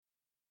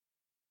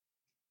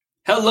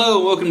Hello,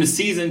 and welcome to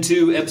Season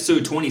 2,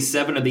 Episode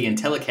 27 of the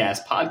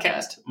Intellicast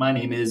podcast. My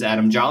name is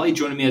Adam Jolly.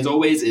 Joining me, as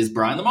always, is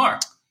Brian Lamar.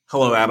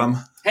 Hello, Adam.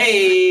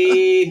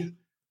 Hey!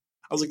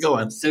 How's it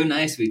going? So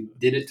nice we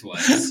did it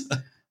twice.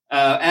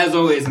 As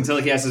always,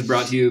 Intellicast is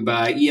brought to you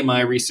by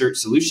EMI Research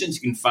Solutions.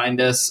 You can find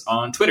us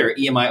on Twitter,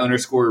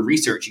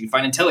 EMI_research. You can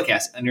find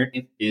Intellicast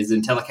is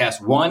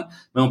Intellicast1.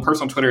 My own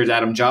personal Twitter is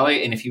Adam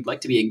Jolly. And if you'd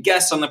like to be a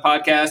guest on the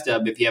podcast,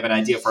 if you have an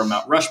idea for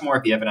Mount Rushmore,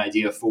 if you have an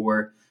idea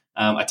for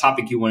a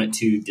topic you wanted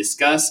to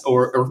discuss,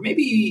 or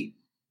maybe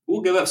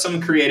we'll give up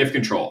some creative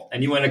control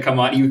and you want to come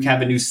on, you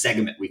have a new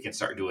segment we can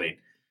start doing,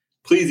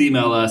 please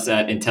email us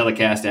at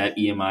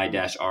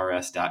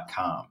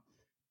intellicast@emi-rs.com.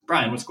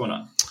 Brian, what's going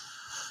on?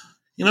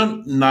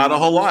 Not a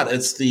whole lot.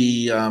 It's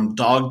the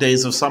dog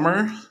days of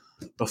summer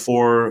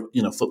before,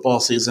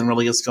 football season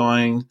really gets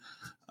going.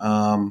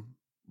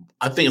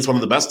 I think it's one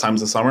of the best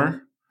times of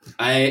summer.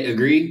 I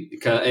agree.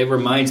 It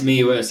reminds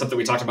me of something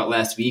we talked about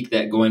last week,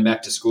 that going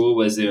back to school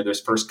was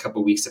those first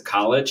couple weeks of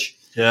college.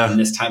 Yeah. And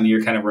this time of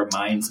year kind of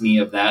reminds me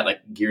of that, like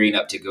gearing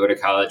up to go to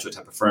college. What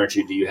type of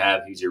furniture do you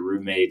have? Who's your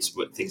roommates?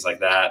 What things like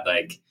that?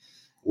 Like,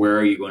 where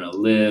are you going to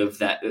live?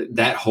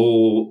 That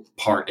whole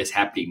part is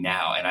happening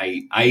now. And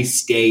I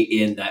stay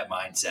in that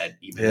mindset,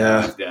 even though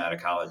I've been out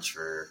of college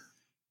for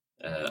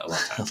a long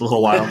time. A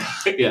little while.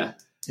 Yeah.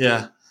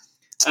 Yeah.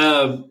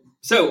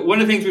 So one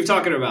of the things we've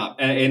talking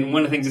about, and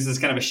one of the things, this is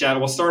kind of a shout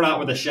out. We'll start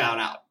out with a shout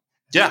out.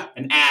 Yeah.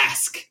 An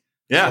ask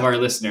of our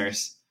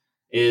listeners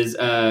is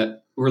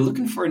we're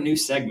looking for a new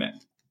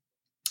segment.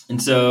 And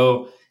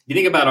so you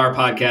think about our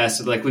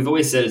podcast, like we've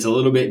always said, it's a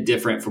little bit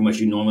different from what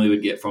you normally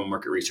would get from a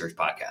market research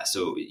podcast.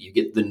 So you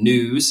get the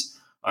news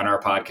on our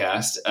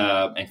podcast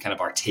and kind of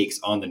our takes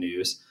on the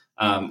news.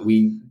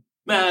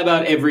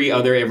 About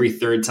every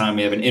third time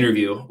we have an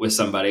interview with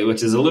somebody,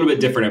 which is a little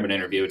bit different of an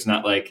interview. It's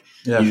not like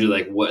usually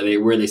like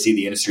where they see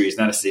the industry. It's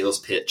not a sales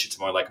pitch. It's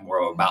more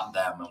about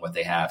them and what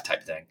they have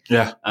type thing.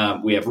 Yeah.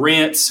 We have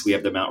rants. We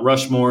have the Mount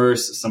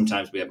Rushmores.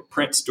 Sometimes we have a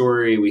print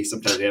story.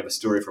 Sometimes we have a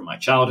story from my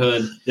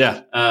childhood.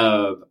 Yeah.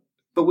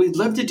 But we'd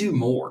love to do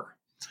more.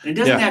 And it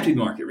doesn't have to be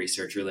market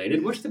research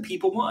related. What do the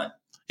people want?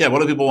 Yeah.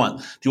 What do people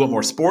want? Do you want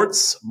more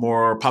sports,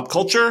 more pop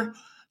culture?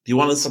 Do you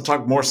want us to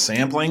talk more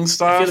sampling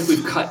stuff? I feel like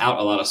we've cut out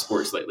a lot of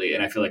sports lately,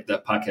 and I feel like the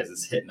podcast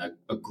is hitting a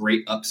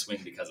great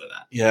upswing because of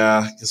that.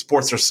 Yeah,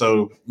 sports are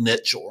so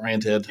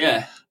niche-oriented.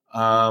 Yeah.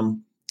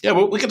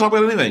 But we can talk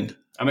about anything.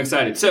 I'm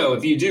excited. So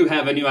if you do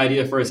have a new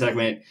idea for a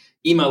segment,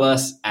 email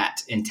us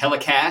at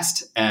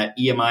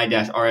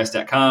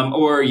intellicast@emi-rs.com,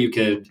 or you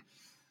could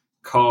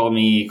call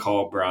me,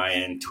 call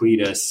Brian,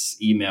 tweet us,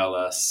 email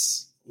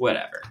us,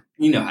 whatever.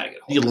 You know how to get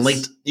a hold of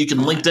us. You can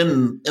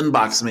LinkedIn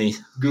inbox me.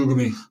 Google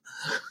me.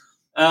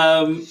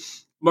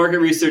 Market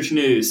research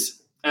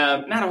news.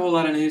 Not a whole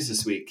lot of news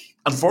this week.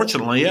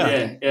 Unfortunately,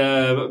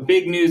 yeah.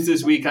 Big news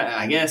this week,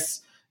 I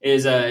guess,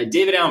 is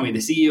David Almy, the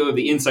CEO of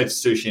the Insights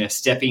Association, is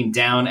stepping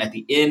down at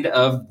the end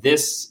of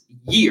this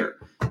year.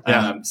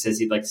 Says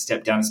he'd like to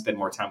step down and spend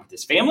more time with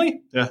his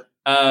family. Yeah.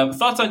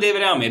 Thoughts on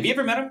David Almy? Have you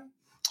ever met him?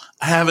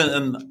 I haven't,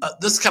 and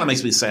this kind of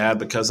makes me sad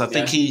because I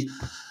think he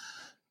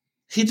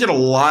did a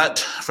lot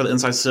for the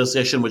Insights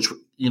Association, which,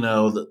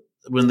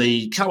 when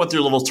they kind of went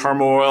through a little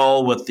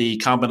turmoil with the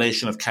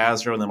combination of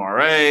CASR and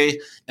MRA,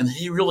 and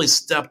he really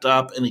stepped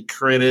up and he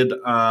created,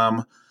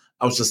 I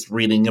was just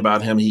reading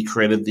about him, he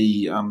created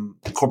the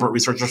Corporate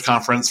Researchers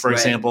Conference, for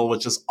example,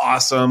 which is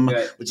awesome,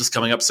 which is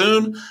coming up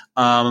soon.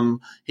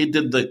 He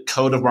did the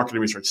Code of Marketing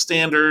Research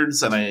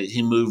Standards, and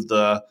he moved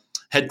the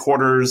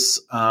headquarters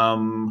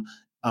from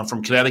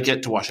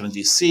Connecticut to Washington,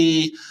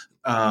 D.C.,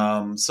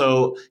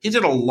 so he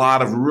did a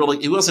lot of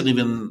he wasn't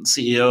even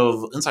CEO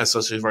of Insights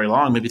Association very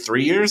long, maybe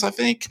 3 years, I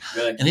think.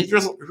 Really? And he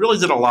just really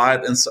did a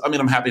lot. And so,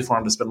 I'm happy for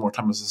him to spend more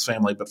time with his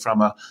family, but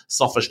from a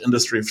selfish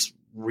industry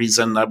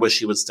reason, I wish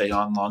he would stay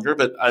on longer.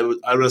 But I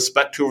would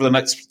expect whoever the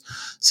next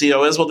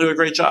CEO is will do a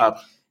great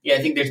job. Yeah,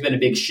 I think there's been a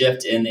big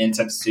shift in the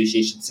Insights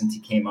Association since he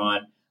came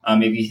on.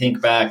 If you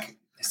think back,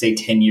 say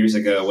 10 years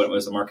ago, when it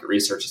was the Market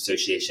Research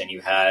Association,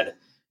 you had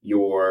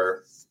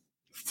your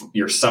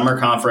summer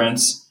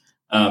conference,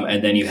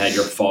 and then you had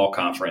your fall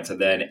conference,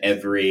 and then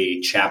every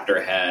chapter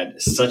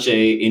had such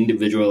a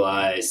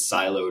individualized,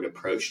 siloed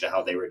approach to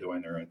how they were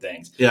doing their own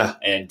things. Yeah.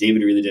 And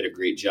David really did a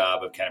great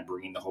job of kind of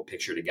bringing the whole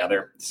picture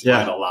together. So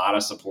had a lot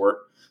of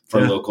support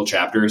from local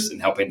chapters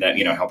and helping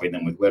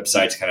them with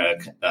websites, kind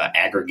of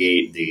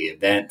aggregate the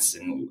events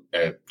and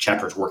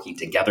chapters working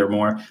together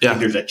more. I think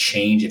there's a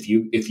change. If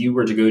you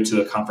were to go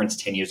to a conference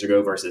 10 years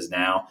ago versus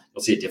now,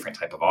 you'll see a different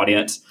type of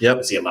audience.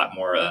 You'll see a lot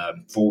more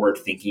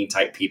forward-thinking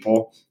type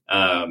people.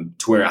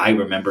 To where I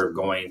remember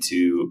going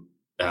to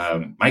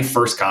my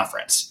first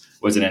conference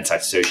was an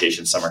Insights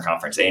Association summer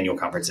conference, annual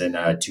conference in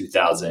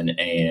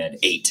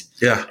 2008.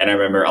 Yeah. And I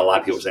remember a lot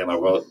of people saying,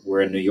 like, well, we're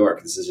in New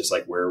York. This is just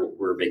like where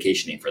we're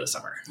vacationing for the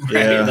summer.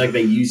 Right? Yeah. Like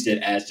they used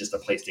it as just a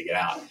place to get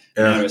out.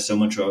 Yeah. And there was so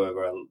much of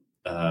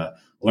a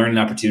learning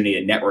opportunity,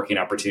 a networking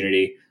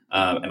opportunity.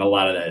 And a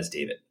lot of that is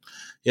David.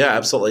 Yeah,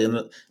 absolutely.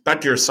 And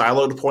back to your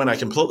siloed point, I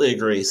completely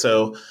agree.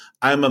 So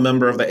I'm a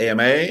member of the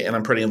AMA, and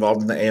I'm pretty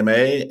involved in the AMA,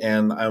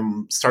 and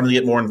I'm starting to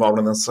get more involved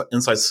in the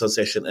Insights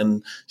Association.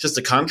 And just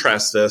to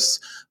contrast this,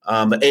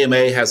 the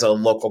AMA has a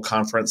local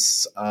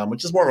conference,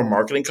 which is more of a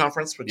marketing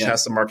conference, which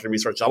has some marketing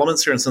research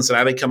elements here in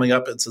Cincinnati coming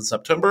up. It's in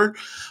September.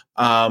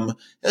 It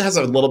has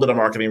a little bit of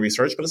marketing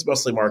research, but it's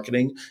mostly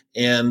marketing.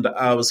 And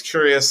I was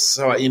curious,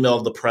 so I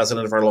emailed the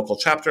president of our local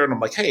chapter, and I'm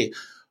like, hey,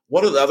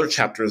 what are the other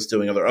chapters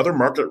doing? Are there other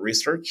market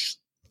research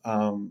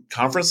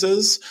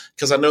conferences?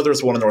 Because I know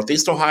there's one in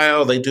Northeast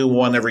Ohio. They do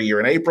one every year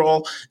in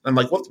April. And I'm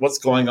like, what's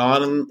going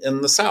on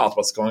in the South?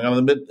 What's going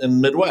on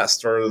in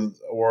Midwest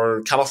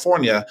or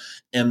California?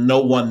 And no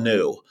one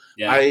knew.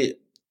 Yeah.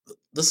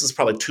 This is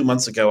probably 2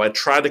 months ago. I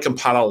tried to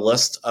compile a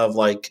list of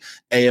like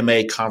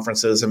AMA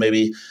conferences, and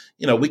maybe,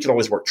 we could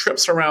always work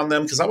trips around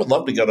them, because I would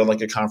love to go to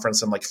like a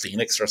conference in like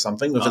Phoenix or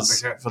something if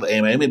it's for the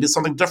AMA. Maybe it's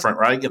something different,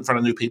 right? Get in front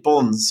of new people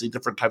and hear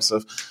different types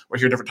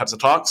of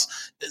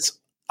talks. It's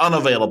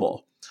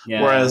unavailable.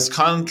 Yeah. Whereas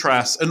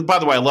contrast, and by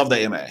the way, I love the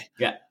AMA.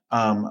 Yeah.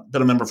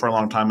 Been a member for a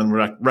long time and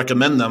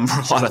recommend them for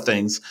a lot of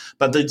things,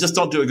 but they just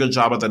don't do a good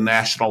job at the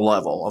national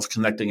level of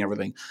connecting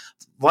everything.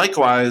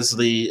 Likewise,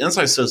 the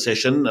Insights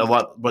Association,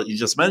 what you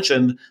just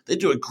mentioned, they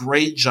do a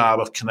great job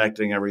of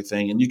connecting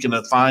everything, and you can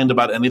find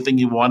about anything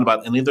you want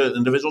about any of the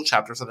individual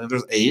chapters. I think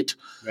there's 8.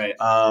 Right.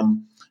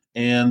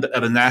 And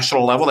at a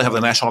national level, they have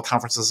the national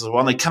conferences as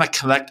well, and they kind of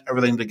connect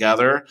everything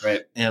together.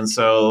 Right. And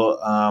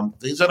so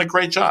they've done a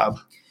great job.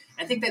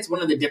 I think that's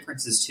one of the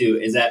differences too,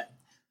 is that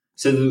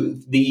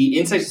the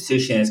Insights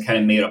Association has kind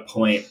of made a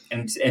point,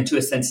 and to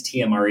a sense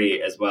TMRE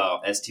as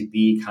well, as to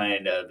be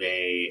kind of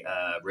a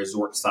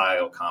resort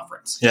style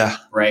conference. Yeah.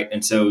 Right.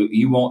 And so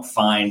you won't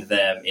find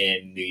them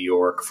in New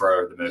York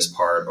for the most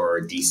part,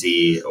 or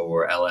DC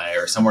or LA,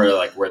 or somewhere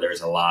like where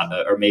there's a lot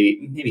of, or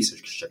maybe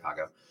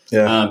Chicago.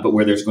 Yeah. But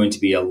where there's going to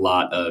be a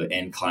lot of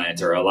end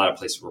clients, or a lot of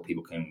places where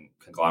people can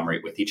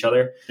conglomerate with each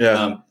other.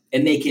 Yeah.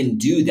 And they can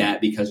do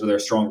that because of their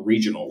strong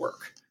regional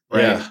work.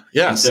 Right. Yeah.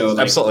 Yes. So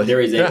absolutely.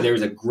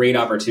 There's a great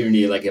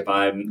opportunity. Like if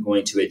I'm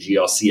going to a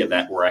GLC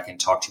event where I can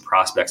talk to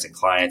prospects and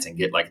clients and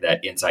get like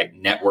that insight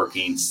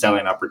networking,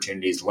 selling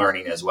opportunities,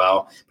 learning as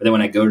well. But then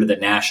when I go to the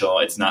national,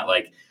 it's not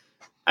like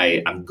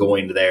I'm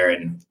going to there,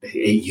 and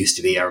it used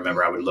to be, I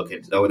remember I would look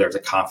at, there's a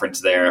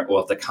conference there.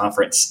 Well, if the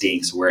conference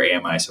stinks, where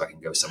am I so I can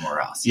go somewhere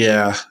else?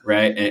 Yeah.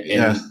 Right.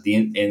 And the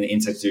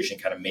Insights Association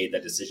kind of made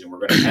that decision. We're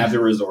going to have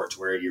the resort to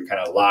where you're kind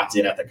of locked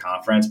in at the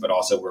conference, but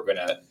also we're going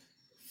to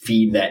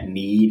feed that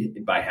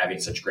need by having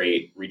such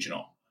great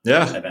regional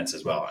events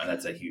as well. And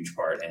that's a huge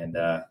part. And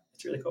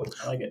it's really cool.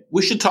 I like it.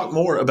 We should talk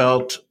more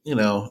about,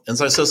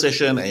 Insights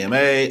Association, AMA,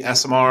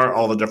 SMR,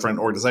 all the different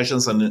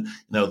organizations. And,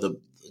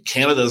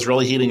 Canada is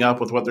really heating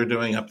up with what they're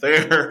doing up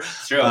there.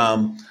 True.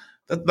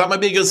 That might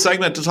be a good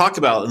segment to talk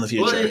about in the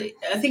future. Well,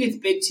 I think it's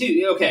big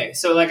too. Okay.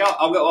 So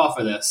I'll go off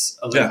of this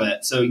a little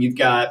bit. So you've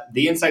got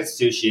the Insights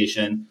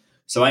Association.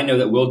 So I know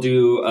that we'll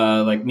do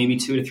maybe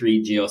 2 to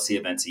 3 GLC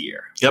events a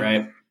year. Yep.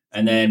 Right.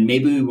 And then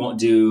maybe we won't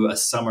do a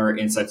summer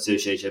Insights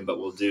Association, but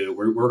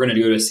we're going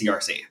to go to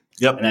CRC.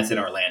 Yep. And that's in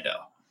Orlando.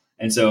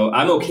 And so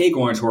I'm okay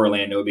going to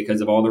Orlando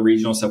because of all the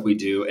regional stuff we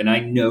do. And I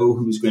know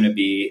who's going to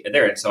be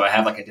there. And so I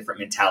have like a different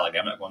mentality.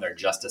 I'm not going there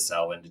just to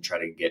sell and to try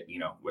to get,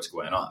 what's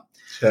going on.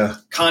 Yeah.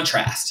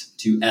 Contrast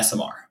to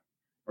SMR.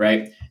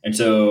 Right. And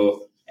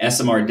so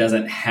SMR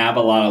doesn't have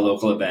a lot of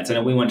local events.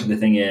 And we went to the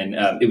thing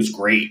it was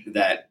great,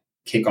 that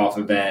kickoff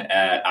event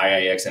at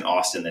IIX in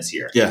Austin this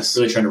year. Yes.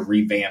 Really trying to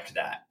revamp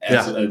that.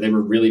 They were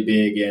really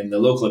big in the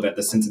local event,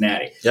 the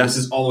Cincinnati. Yeah. This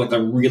is all like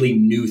a really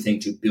new thing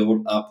to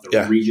build up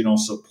the regional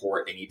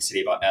support in each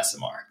city about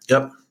SMR.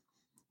 Yep.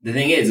 The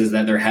thing is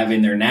that they're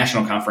having their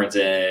national conference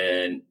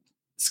in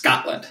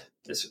Scotland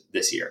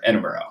this year,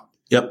 Edinburgh.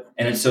 Yep.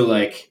 And it's so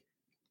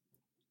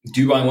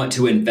do I want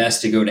to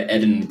invest to go to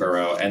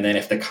Edinburgh? And then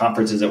if the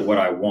conference isn't what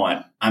I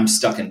want, I'm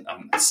stuck in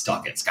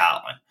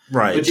Scotland.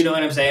 Right. But you know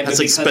what I'm saying?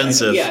 That's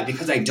expensive.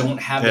 Because I don't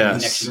have the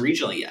connection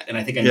regionally yet. And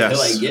I think until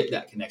I get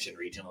that connection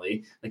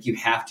regionally, you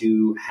have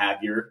to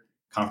have your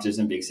conferences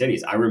in big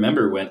cities. I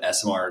remember when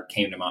SMR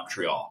came to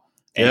Montreal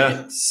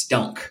and it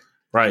stunk.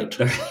 Right.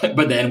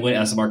 But then when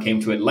SMR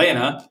came to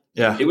Atlanta,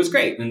 it was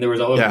great. And there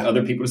was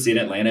other people to see in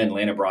Atlanta.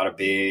 Atlanta brought a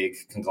big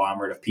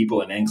conglomerate of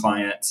people and end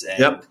clients.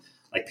 And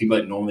people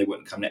that normally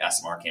wouldn't come to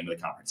SMR came to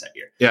the conference that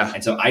year. Yeah.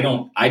 And so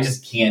I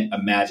just can't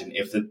imagine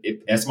if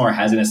SMR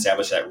hasn't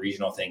established that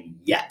regional thing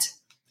yet,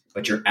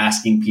 but you're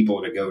asking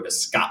people to go to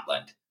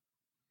Scotland,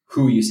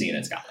 who are you seeing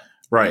in Scotland?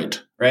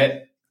 Right.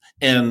 Right.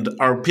 And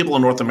are people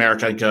in North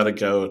America got to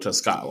go to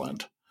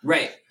Scotland?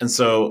 Right. And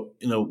so,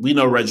 we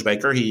know Reg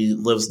Baker. He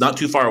lives not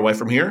too far away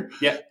from here.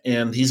 Yeah.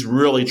 And he's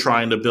really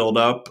trying to build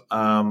up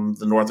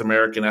the North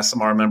American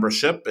SMR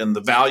membership and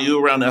the value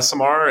around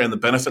SMR and the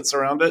benefits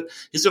around it.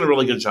 He's doing a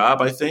really good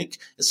job, I think.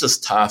 It's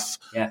just tough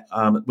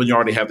when you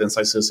already have the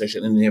Insights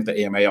Association and you have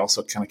the AMA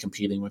also kind of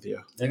competing with you.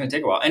 They're going to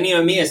take a while. And,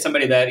 me as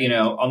somebody that,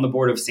 on the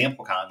board of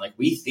SampleCon,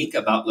 we think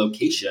about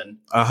location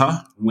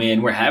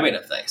when we're having a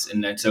place.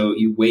 And then so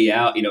you weigh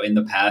out, in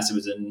the past it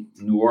was in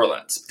New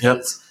Orleans.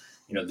 Because,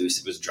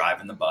 Lucid was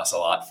driving the bus a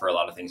lot for a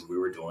lot of things we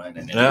were doing.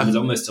 And it was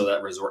almost still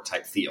that resort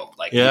type feel.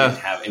 Like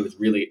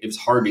it was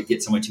hard to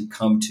get someone to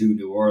come to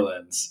New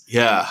Orleans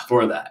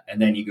for that.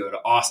 And then you go to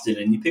Austin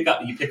and you pick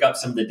up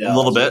some of the Dells, a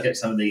little bit,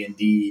 some of the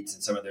Indeeds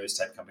and some of those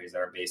type companies that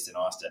are based in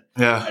Austin.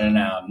 Yeah. And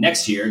now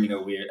next year,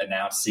 we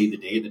announced Save the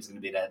Date that's going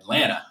to be in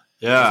Atlanta.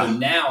 Yeah. So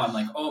now I'm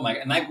like, oh my,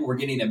 and like we're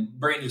getting a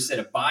brand new set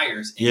of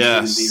buyers into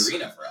the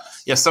arena for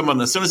us. Yeah.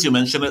 Someone, as soon as you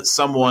mentioned it,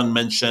 someone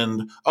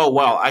mentioned, oh,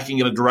 wow, I can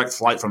get a direct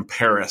flight from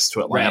Paris to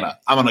Atlanta. Right.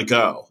 I'm going to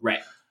go.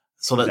 Right.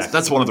 So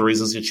that's one of the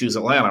reasons you choose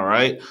Atlanta,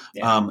 right?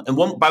 Yeah.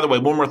 And by the way,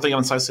 one more thing on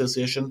Inside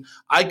Association.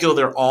 I go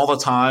there all the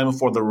time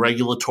for the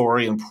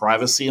regulatory and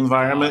privacy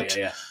environment. Oh,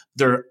 yeah.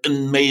 They're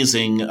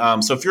amazing.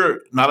 So if you're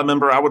not a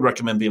member, I would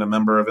recommend being a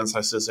member of Inside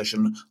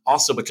Association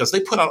also because they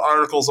put out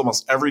articles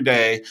almost every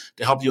day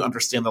to help you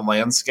understand the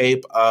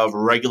landscape of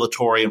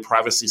regulatory and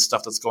privacy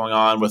stuff that's going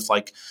on with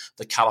like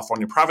the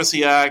California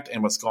Privacy Act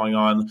and what's going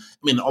on. I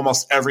mean,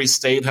 almost every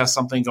state has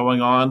something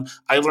going on.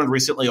 I learned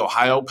recently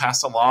Ohio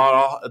passed a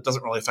law. It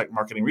doesn't really affect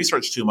marketing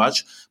research too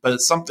much, but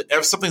it's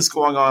if something's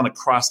going on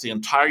across the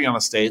entire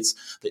United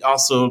States. They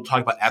also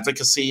talk about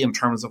advocacy in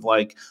terms of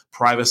like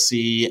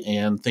privacy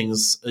and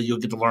things. You'll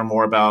get to learn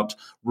more about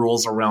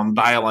rules around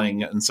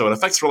dialing. And so it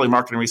affects really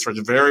marketing research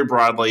very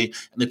broadly.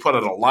 And they put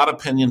out a lot of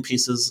opinion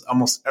pieces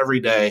almost every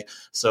day.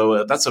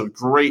 So that's a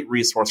great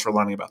resource for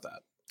learning about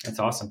that. That's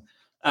awesome.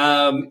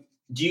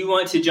 Do you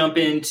want to jump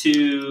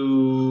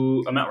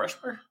into a Mount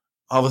Rushmore?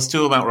 Oh, let's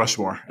do a Mount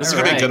Rushmore. This is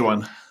going to be a good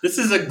one. This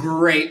is a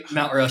great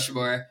Mount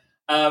Rushmore.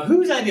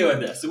 Whose idea was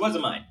this? It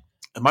wasn't mine.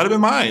 It might have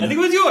been mine. I think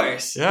it was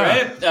yours.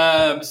 Yeah.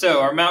 Right? So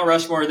our Mount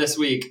Rushmore this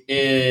week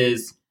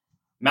is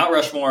Mount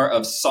Rushmore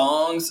of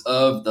songs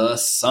of the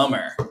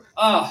summer.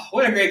 Oh,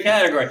 what a great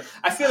category.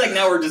 I feel like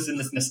now we're just in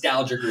this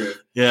nostalgia group.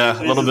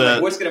 Yeah, a little bit.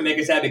 Like, what's going to make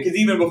us happy? Because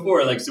even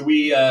before,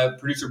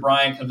 producer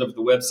Brian comes up with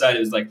the website.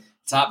 It was like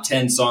top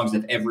 10 songs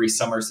of every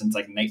summer since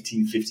like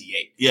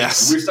 1958.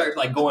 Yes. And we started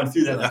going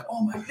through that like,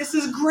 oh my, this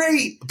is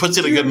great. It puts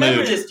you in a good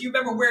mood. Do you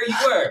remember where you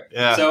were?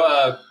 Yeah.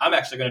 So I'm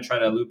actually going to try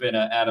to loop in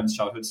Adam's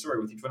childhood story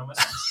with each one of my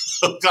songs.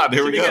 Oh, God,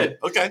 here we go. Good.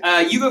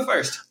 Okay. You go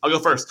first. I'll go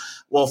first.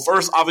 Well,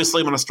 first,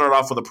 obviously, I'm going to start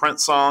off with a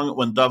Prince song,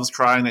 When Doves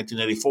Cry,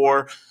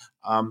 1984.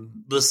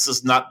 This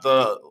is not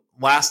the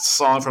last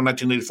song from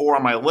 1984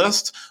 on my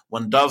list.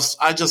 When Doves,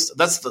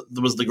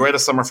 was the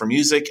greatest summer for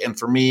music. And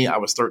for me, I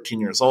was 13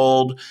 years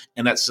old.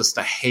 And that's just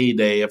the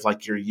heyday of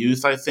like your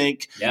youth, I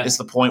think. Yeah. It's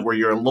the point where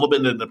you're a little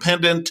bit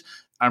independent.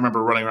 I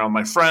remember running around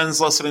with my friends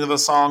listening to the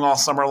song all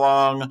summer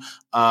long.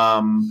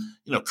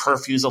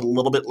 Curfew's a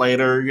little bit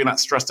later. You're not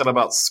stressed out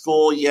about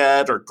school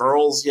yet or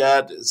girls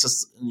yet. It's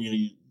just,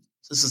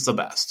 this is the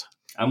best.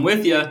 I'm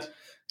with you.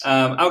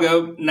 I'll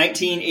go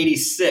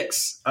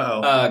 1986.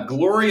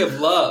 Glory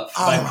of Love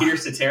by Peter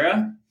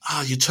Cetera.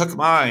 Oh, you took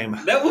mine.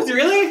 That was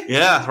really?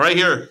 Yeah, right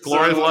here.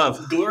 Glory of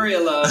Love. Glory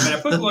of Love. And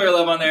I put Glory of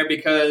Love on there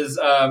because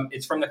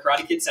it's from the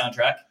Karate Kid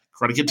soundtrack.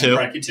 Karate Kid 2.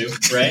 Karate Kid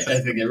 2, right? I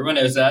think everyone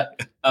knows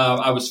that.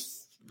 I was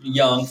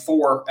young,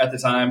 4 at the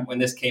time when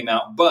this came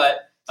out,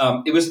 but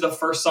it was the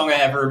first song I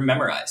ever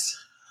memorized.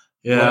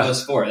 Yeah. When I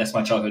was 4. That's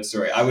my childhood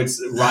story. I would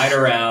ride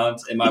around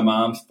in my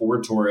mom's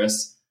Ford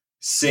Taurus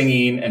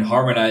singing and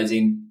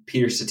harmonizing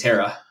Peter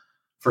Cetera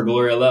for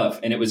Glory of Love.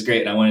 And it was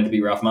great. And I wanted to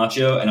be Ralph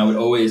Macchio. And I would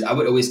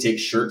always take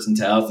shirts and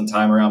towels and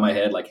tie them around my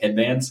head like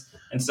headbands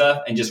and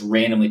stuff and just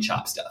randomly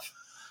chop stuff.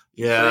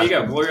 Yeah. So there you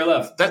go. Glory of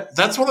Love.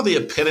 That's one of the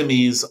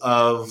epitomes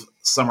of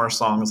summer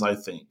songs, I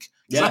think.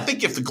 Yeah. I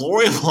think if the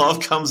Glory of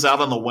Love comes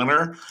out in the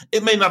winter,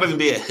 it may not even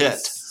be a hit.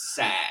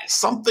 Sad.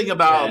 Something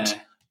about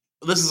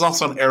this is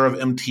also an era of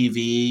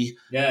MTV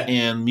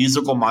and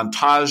musical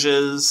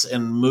montages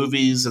and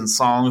movies and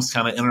songs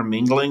kind of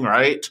intermingling,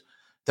 right?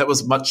 That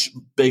was a much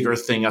bigger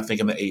thing, I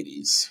think, in the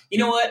 80s. You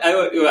know what?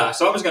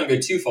 So I was going to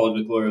go twofold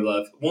with Glory of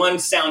Love. One,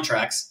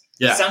 soundtracks.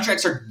 Yeah.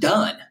 Soundtracks are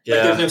done. Yeah.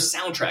 Like, there's no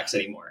soundtracks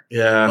anymore.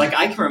 Yeah. Like,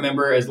 I can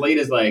remember as late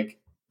as like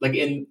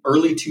in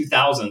early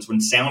 2000s when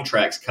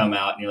soundtracks come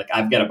out and you're like,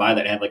 I've got to buy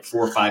that. It had like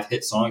 4 or 5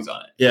 hit songs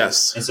on it.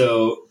 Yes. And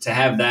so to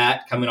have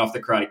that coming off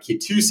the Karate Kid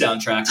 2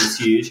 soundtrack was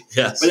huge.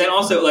 Yes. But then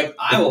also, like,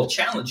 I will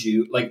challenge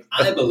you. Like,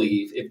 I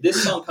believe if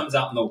this song comes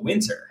out in the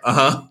winter,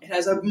 it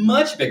has a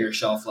much bigger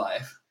shelf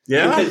life.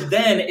 Yeah. Because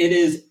then it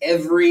is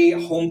every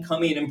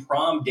homecoming and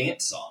prom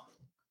dance song.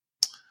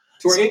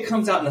 To where it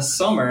comes out in the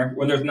summer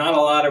when there's not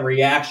a lot of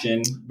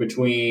reaction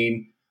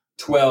between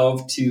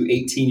 12 to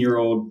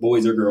 18-year-old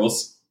boys or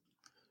girls.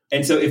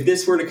 And so if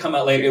this were to come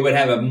out later, it would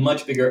have a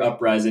much bigger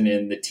uprising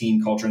in the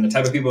teen culture. And the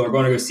type of people who are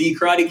going to go see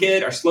Karate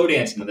Kid are slow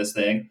dancing to this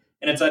thing.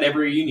 And it's at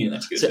every reunion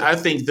that's good. See, I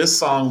think this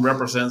song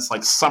represents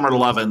like summer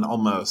lovin'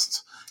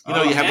 almost. You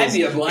have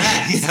you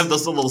have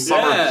this little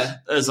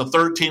summer as a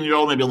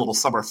 13-year-old, maybe a little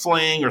summer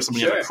fling or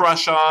something you have a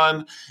crush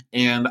on.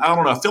 And I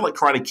don't know. I feel like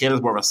Karate Kid is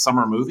more of a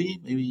summer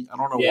movie. Maybe I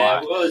don't know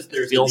why. Well,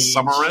 it feels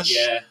summerish.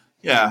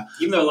 Yeah.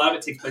 Even though a lot of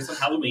it takes place on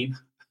Halloween.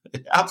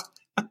 Yeah.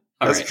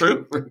 That's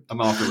true.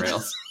 I'm off the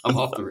rails.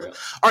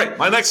 All right,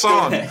 my next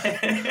song.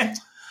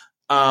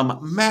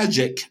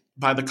 Magic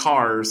by the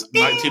Cars,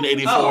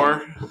 1984.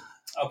 Oh.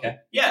 Okay.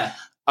 Yeah.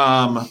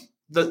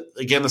 the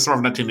summer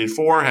of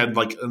 1984 had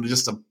like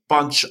just a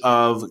bunch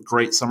of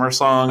great summer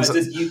songs. It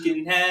says, "You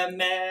can have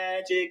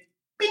magic."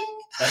 Bing.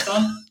 That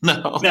song?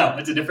 No,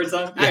 it's a different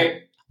song. Yeah. All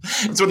right.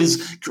 It's when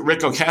Rick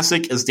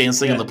Ocasek is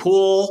dancing in the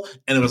pool,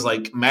 and it was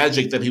like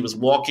magic that he was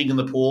walking in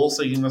the pool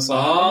singing the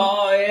song.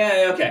 Oh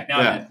yeah, okay. Now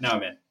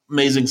I'm in.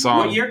 Amazing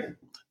song. What year?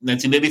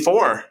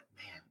 1984.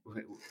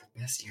 Man,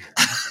 best year.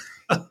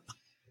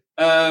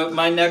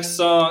 My next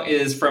song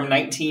is from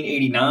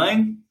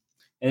 1989,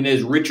 and it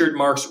is Richard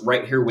Marx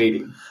 "Right Here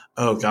Waiting."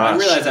 Oh gosh! I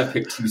realize I've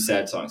picked two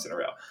sad songs in a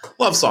row.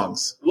 Love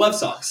songs.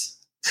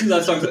 Two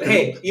love songs.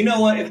 Hey, you know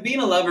what? If being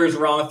a lover is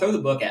wrong, throw the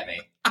book at me.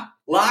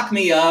 Lock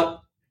me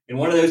up in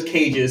one of those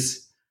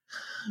cages.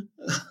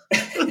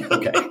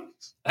 Okay.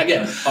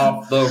 Again,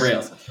 off the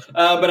rails.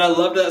 But I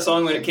loved that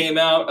song when it came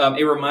out.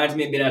 It reminds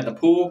me of being at the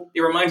pool.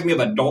 It reminds me of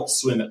Adult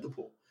Swim at the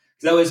pool.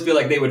 Because I always feel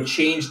like they would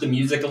change the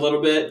music a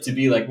little bit to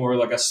be like more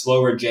like a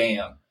slower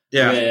jam.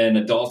 Yeah. When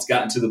adults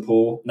got into the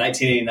pool.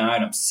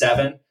 1989, I'm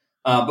 7.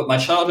 But my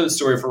childhood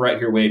story for Right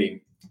Here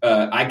Waiting,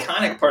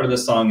 iconic part of the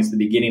song is the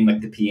beginning,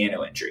 like the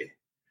piano entry.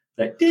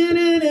 Like,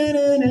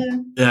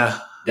 yeah.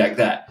 Like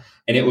that.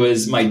 And it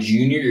was my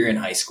junior year in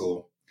high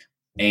school.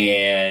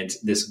 And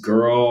this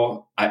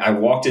girl, I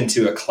walked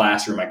into a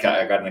classroom. I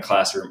got in the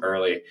classroom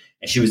early,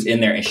 and she was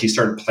in there, and she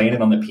started playing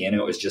it on the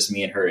piano. It was just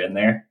me and her in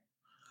there.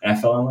 And I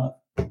fell in love.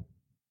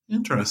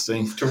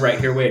 Interesting. To Right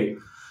Here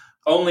Waiting.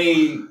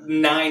 Only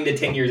 9 to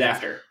 10 years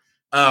after.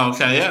 Oh,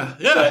 okay. Yeah.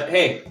 Yeah. But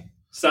hey,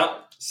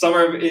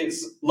 summer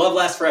is love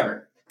lasts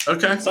forever.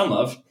 Okay. Some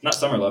love, not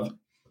summer love.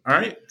 All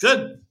right.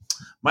 Good.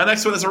 My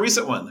next one is a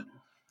recent one.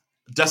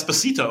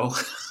 Despacito.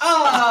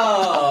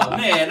 Oh,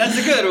 man, that's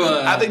a good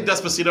one. I think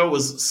Despacito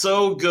was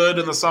so good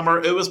in the summer.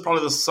 It was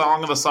probably the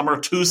song of the summer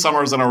 2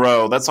 summers in a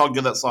row. That's how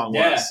good that song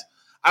was.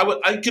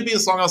 I could be a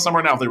song of the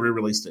summer now if they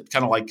re-released it.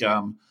 Kind of like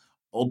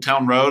Old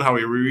Town Road, how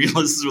he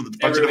re-releases with a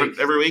bunch of different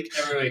every week.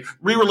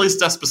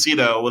 Re-release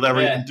Despacito with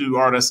every new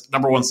artist,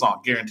 number 1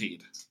 song,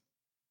 guaranteed.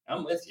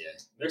 I'm with you.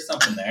 There's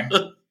something there.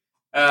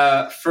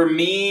 For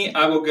me,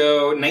 I will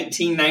go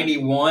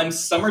 1991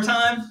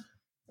 Summertime.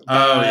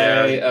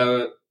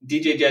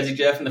 DJ Jazzy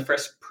Jeff and the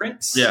Fresh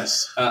Prince.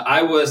 Yes.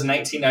 I was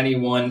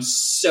 1991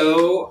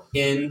 so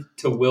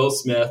into Will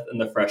Smith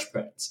and the Fresh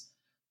Prince.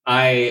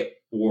 I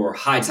wore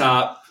high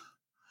top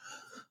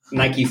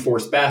Nike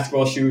Force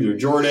basketball shoes or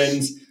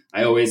Jordans.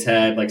 I always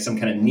had like some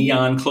kind of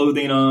neon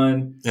clothing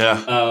on.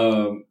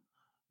 Yeah.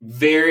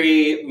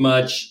 Very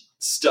much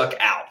stuck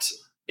out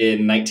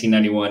in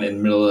 1991 in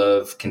the middle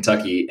of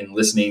Kentucky and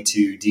listening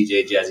to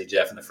DJ Jazzy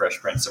Jeff and the Fresh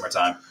Prince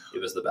Summertime.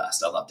 It was the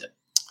best. I loved it.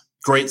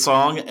 Great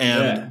song.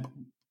 And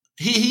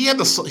he had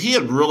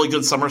really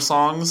good summer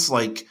songs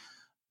like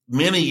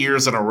many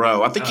years in a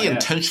row. I think he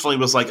intentionally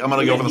was like, I'm going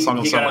to go for the song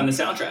of the summer. He got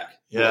on the soundtrack.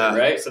 Yeah.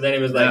 Right? So then it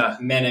was like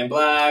Men in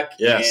Black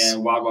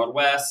and Wild Wild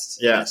West.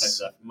 Yes.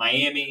 Stuff.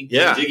 Miami.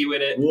 Yeah. Jiggy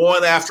with it.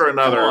 One after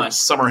another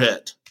summer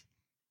hit.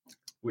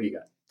 What do you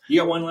got?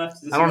 You got one left?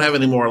 I don't have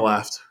any more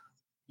left.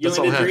 You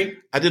only did 3?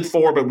 I did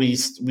 4, but we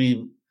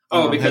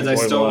because I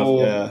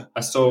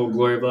stole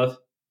Glory of Love.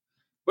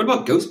 What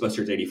about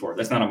Ghostbusters 84?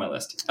 That's not on my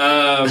list.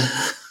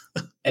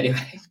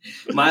 Anyway,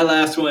 my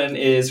last one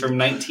is from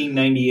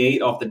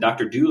 1998 off the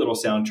Dr. Dolittle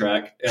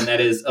soundtrack, and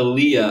that is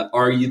Aaliyah,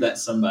 Are You That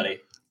Somebody?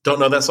 Don't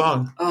know that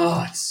song.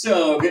 Oh, it's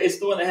so good. It's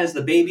the one that has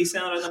the baby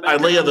sound in the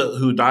background. Aaliyah,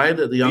 who died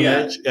at the young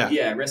age?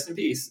 Yeah, rest in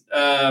peace.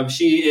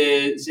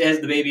 She has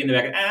the baby in the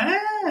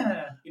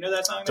background. You know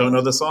that song? Don't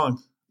know the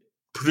song.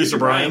 Producer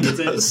Brian.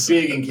 It's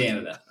big in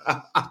Canada.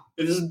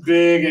 It's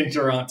big in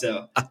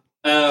Toronto.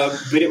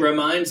 But it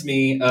reminds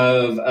me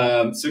of,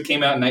 so it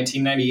came out in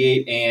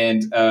 1998,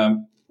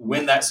 and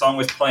when that song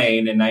was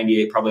playing in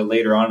 98, probably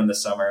later on in the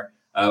summer,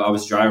 I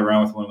was driving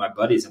around with one of my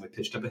buddies, and we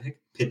picked up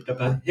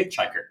a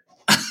hitchhiker.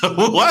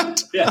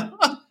 What? Yeah.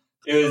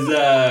 It was,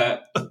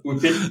 we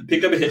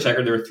picked up a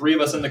hitchhiker. There were 3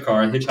 of us in the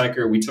car. A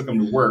hitchhiker, we took him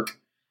to work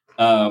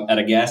at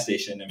a gas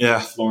station in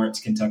Florence,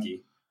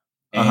 Kentucky.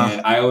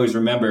 And I always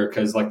remember,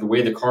 because like the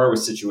way the car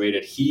was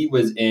situated, he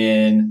was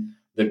in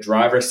the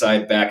driver's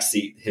side back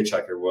seat, the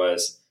hitchhiker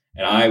was,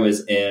 and I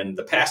was in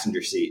the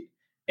passenger seat.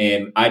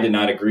 And I did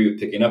not agree with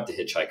picking up the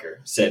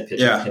hitchhiker, said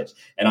hitch.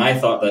 And I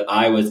thought that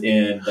I was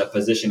in the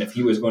position, if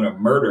he was going to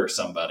murder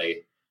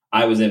somebody,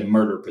 I was in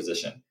murder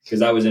position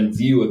because I was in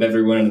view of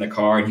everyone in the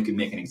car and he could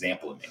make an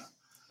example of me.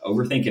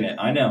 Overthinking it,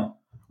 I know.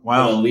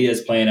 Wow. But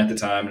Aaliyah's playing at the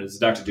time, and it's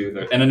Dr.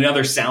 Dolittle. And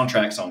another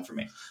soundtrack song for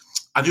me.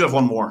 I do have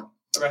one more.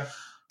 Okay.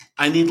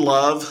 I Need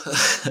Love,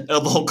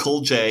 LL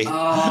Cool J.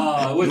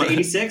 Oh, was it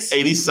 86?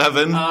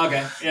 87. Oh,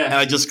 okay. Yeah. And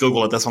I just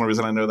Googled it. That's one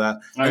reason I know that.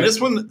 This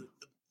one,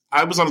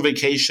 I was on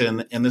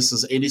vacation, and this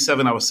is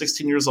 87. I was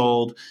 16 years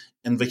old,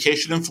 and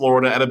vacation in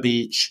Florida at a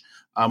beach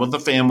with the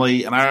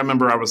family. And I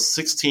remember I was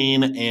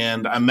 16,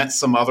 and I met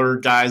some other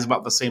guys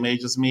about the same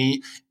age as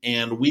me,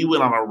 and we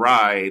went on a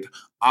ride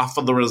off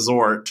of the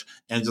resort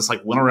and just like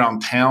went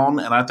around town.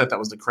 And I thought that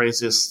was the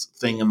craziest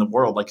thing in the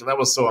world. Like that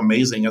was so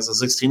amazing as a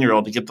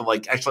 16-year-old to get to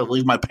like actually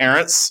leave my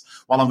parents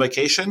while on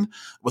vacation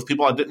with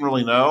people I didn't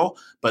really know.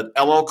 But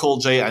LL Cool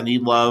J, I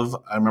Need Love.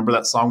 I remember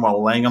that song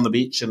while laying on the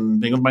beach and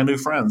being with my new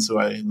friends who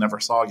I never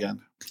saw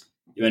again.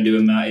 You want to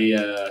do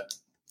my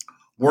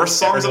worst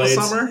songs of the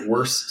summer?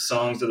 Worst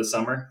songs of the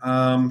summer?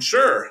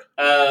 Sure.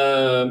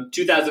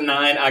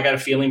 2009, I Got a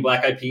Feeling,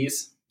 Black Eyed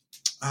Peas.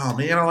 Oh,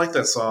 man, I like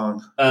that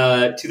song.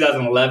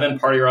 2011,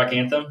 Party Rock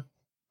Anthem.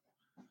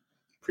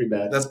 Pretty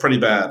bad. That's pretty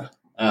bad.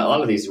 A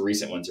lot of these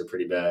recent ones are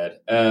pretty bad.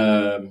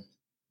 And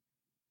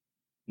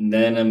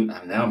then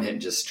now I'm hitting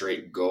just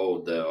straight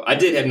gold, though. I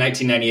did have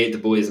 1998, The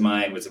Boy Is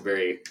Mine was a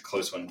very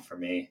close one for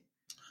me.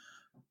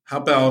 How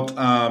about...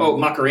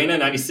 Macarena,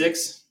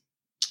 96.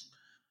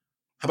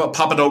 How about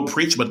Papa Don't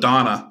Preach,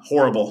 Madonna?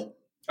 Horrible.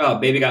 Oh,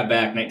 Baby Got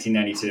Back,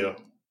 1992.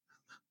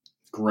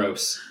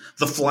 Gross.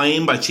 The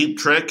Flame by Cheap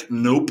Trick?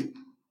 Nope.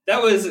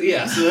 That was,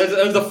 yeah. So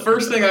that was the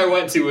first thing I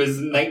went to was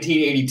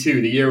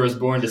 1982, the year I was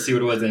born, to see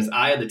what it was. And it's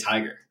Eye of the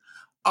Tiger.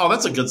 Oh,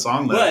 that's a good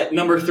song, though. But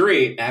number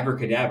 3,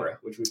 Abracadabra,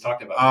 which we've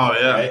talked about. Oh,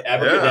 before, yeah. Right?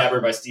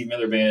 Abracadabra by Steve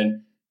Miller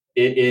Band.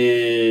 It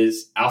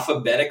is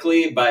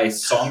alphabetically by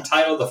song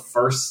title, the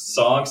first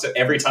song. So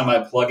every time I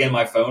plug in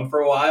my phone for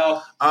a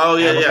while,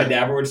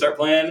 Abracadabra would start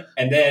playing.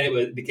 And then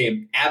it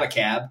became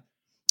Abacab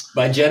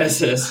by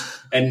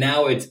Genesis. And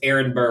now it's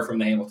Aaron Burr from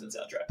the Hamilton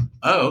soundtrack.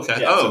 Oh,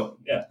 okay. Yeah, so,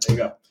 there you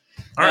go.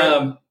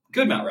 All right.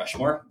 Good Mount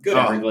Rushmore. Good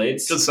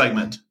Everglades. Good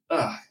segment.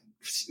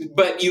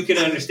 But you can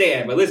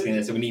understand by listening to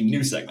this that we need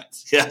new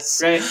segments. Yes.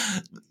 Right?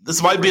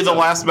 This might be the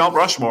last Mount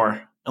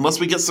Rushmore, unless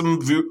we get some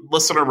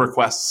listener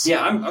requests. Yeah,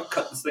 I'll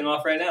cut this thing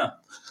off right now.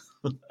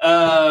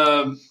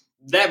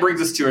 That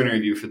brings us to our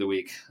interview for the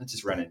week. Let's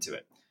just run into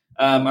it.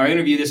 Our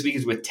interview this week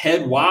is with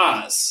Ted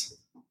Waz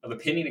of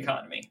Opinion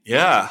Economy.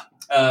 Yeah.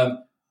 And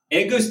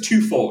it goes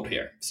twofold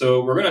here.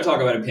 So we're going to talk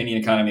about opinion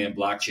economy and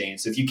blockchain.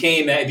 So if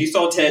you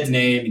saw Ted's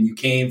name and you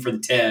came for the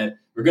Ted,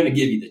 we're going to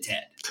give you the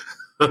Ted.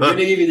 We're going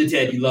to give you the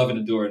Ted you love and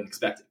adore and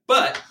expect it.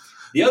 But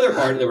the other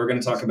part that we're going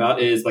to talk about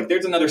is like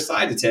there's another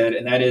side to Ted,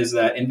 and that is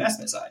that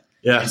investment side.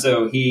 Yeah. And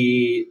so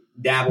he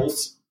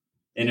dabbles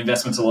in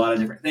investments a lot of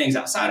different things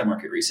outside of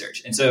market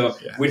research. And so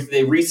with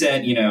the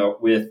recent,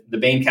 with the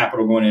Bain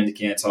Capital going into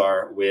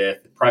Kantar, with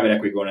private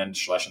equity going into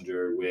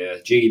Schlesinger,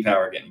 with JD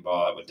Power getting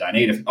bought, with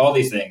Dynata, all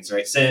these things,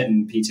 right? Cent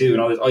and P2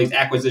 and all these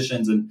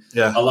acquisitions and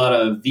a lot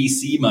of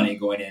VC money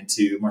going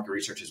into market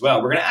research as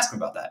well. We're going to ask him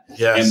about that.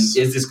 Yes.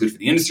 And is this good for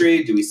the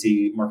industry? Do we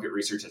see market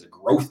research as a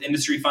growth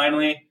industry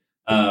finally?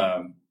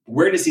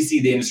 Where does he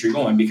see the industry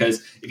going? Because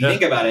if you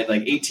think about it,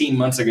 like 18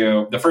 months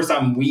ago, the first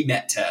time we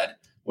met Ted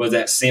was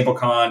at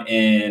SampleCon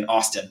in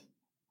Austin,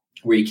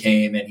 where he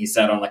came and he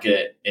sat on like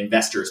an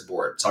investors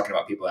board talking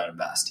about people that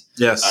invest.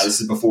 Yes. This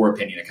is before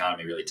opinion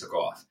economy really took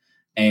off.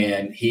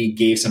 And he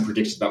gave some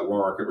predictions about where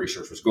market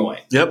research was going.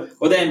 Yep.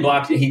 Well, then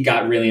he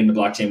got really into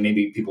blockchain.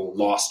 Maybe people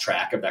lost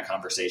track of that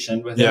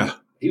conversation with him.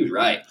 He was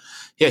right.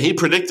 Yeah, he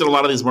predicted a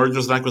lot of these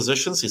mergers and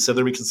acquisitions. He said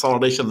there'd be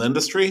consolidation in the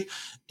industry.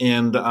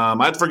 And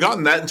I'd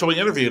forgotten that until we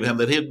interviewed him,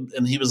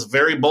 and he was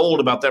very bold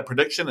about that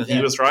prediction, and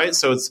he was right.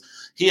 So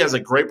he has a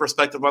great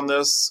perspective on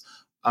this,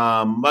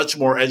 much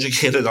more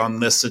educated on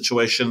this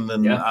situation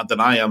than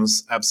I am,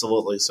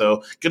 absolutely.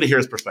 So good to hear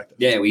his perspective.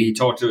 Yeah, we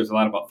talked to us a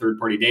lot about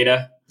third-party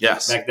data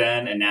back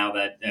then, and now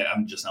that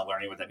I'm just not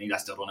learning what that means. I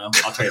still don't know.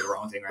 I'll tell you the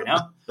wrong thing right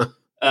now.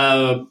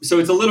 So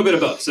it's a little bit of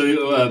both.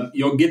 So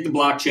you'll get the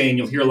blockchain.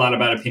 You'll hear a lot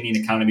about opinion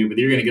economy, but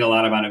you're going to get a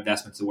lot about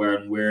investments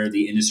and where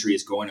the industry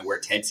is going and where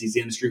Ted sees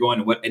the industry going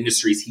and what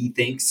industries he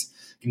thinks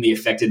can be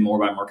affected more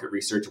by market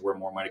research or where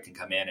more money can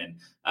come in.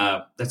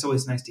 And that's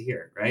always nice to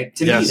hear, right?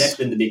 To me, that's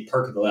been the big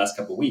perk of the last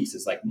couple of weeks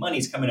is like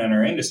money's coming in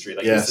our industry.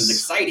 Like this is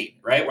exciting,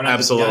 right? We're not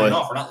just getting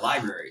off. We're not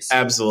libraries.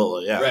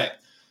 Absolutely, yeah. Right.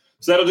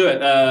 So that'll do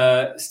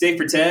it. Stay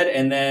for Ted.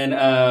 And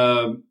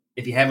then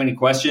if you have any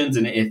questions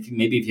and if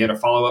you had a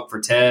follow-up for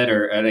Ted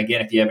and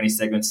again, if you have any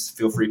segments,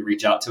 feel free to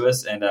reach out to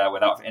us. And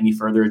without any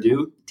further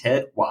ado,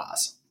 Ted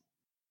Waz.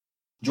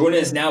 Joining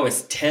us now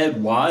is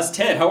Ted Waz.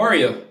 Ted, how are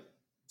you?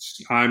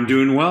 I'm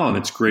doing well, and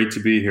it's great to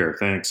be here.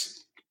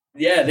 Thanks.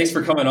 Yeah, thanks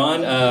for coming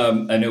on.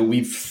 I know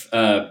we've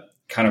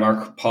kind of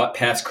our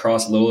paths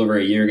crossed a little over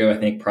a year ago, I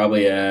think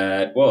probably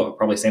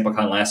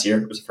SampleCon last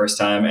year was the first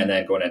time, and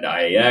then going into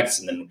IAX.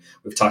 And then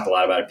we've talked a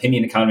lot about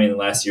opinion economy in the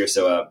last year.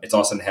 So it's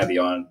awesome to have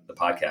you on the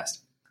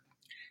podcast.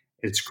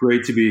 It's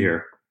great to be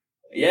here.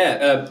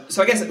 Yeah.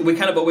 So I guess we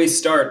kind of always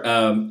start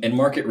in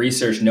market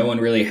research. No one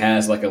really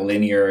has like a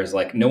linear,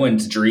 no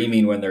one's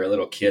dreaming when they're a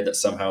little kid that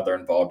somehow they're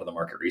involved in the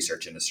market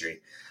research industry.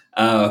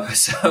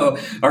 So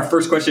our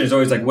first question is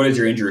always like, what is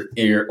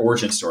your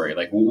origin story?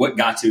 Like what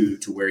got to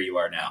where you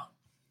are now?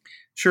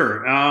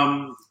 Sure.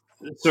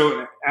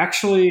 So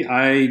actually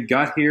I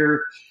got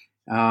here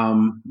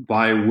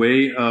by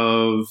way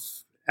of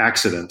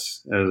accident,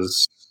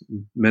 as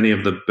many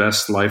of the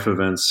best life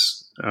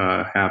events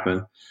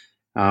happen.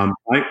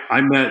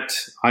 I met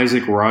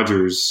Isaac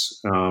Rogers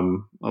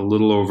a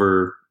little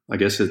over, I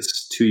guess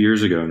it's 2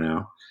 years ago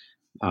now.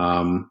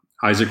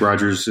 Isaac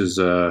Rogers is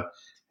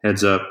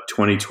heads up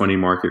 2020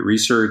 market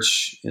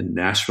research in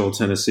Nashville,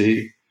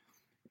 Tennessee,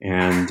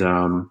 and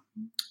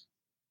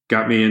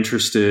got me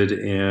interested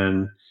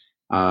in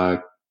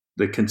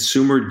the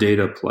consumer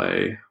data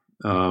play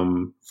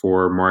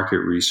for market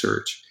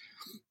research.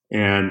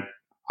 And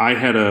I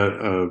had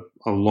a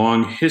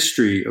long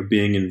history of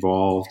being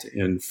involved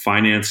in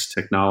finance,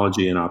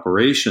 technology, and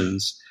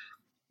operations,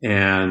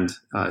 and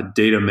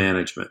data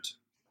management.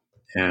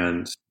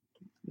 And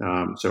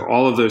so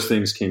all of those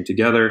things came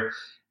together.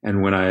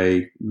 And when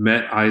I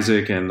met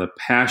Isaac and the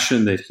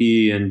passion that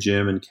he and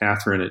Jim and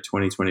Catherine at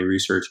 2020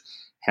 Research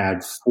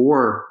had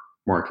for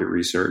market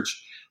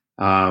research,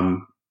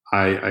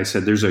 I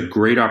said, there's a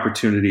great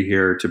opportunity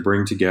here to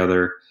bring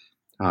together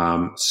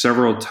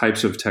several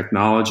types of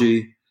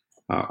technology,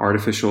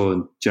 artificial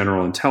and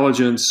general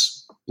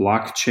intelligence,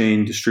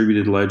 blockchain,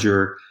 distributed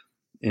ledger,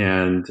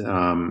 and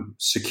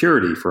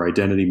security for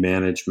identity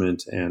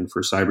management and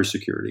for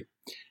cybersecurity,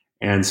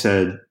 and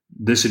said,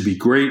 this would be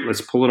great.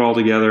 Let's pull it all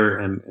together.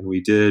 And we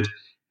did.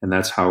 And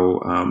that's how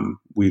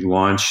we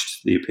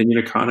launched the Opinion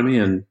Economy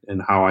and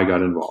how I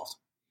got involved.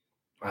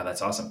 Wow,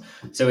 that's awesome.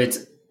 So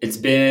it's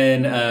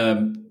been,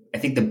 I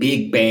think the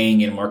big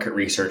bang in market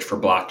research for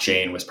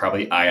blockchain was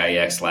probably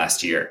IIX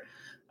last year.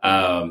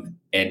 And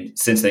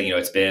since then,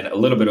 it's been a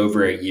little bit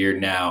over a year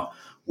now.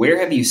 Where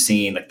have you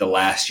seen like the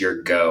last year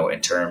go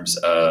in terms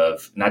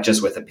of not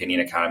just with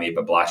Opinion Economy,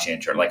 but blockchain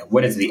in general? Like,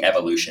 what has the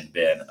evolution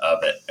been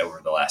of it over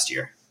the last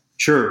year?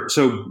 Sure.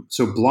 So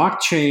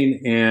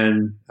blockchain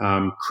and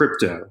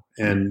crypto,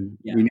 and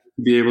we need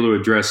to be able to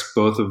address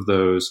both of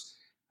those,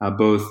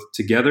 both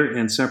together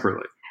and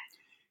separately.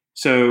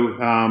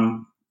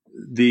 So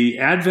the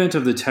advent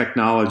of the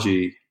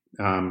technology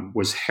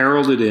was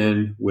heralded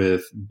in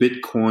with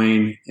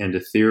Bitcoin and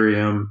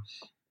Ethereum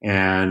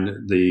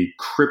and the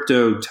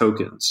crypto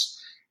tokens.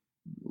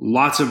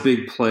 Lots of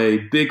big play,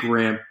 big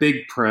ramp,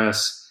 big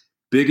press,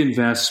 big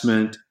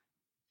investment,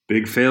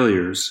 big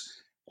failures.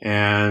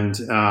 And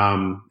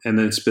then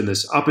it's been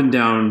this up and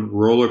down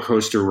roller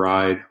coaster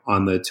ride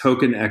on the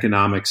token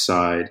economic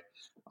side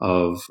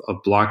of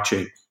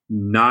blockchain,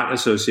 not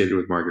associated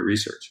with market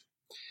research.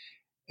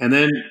 And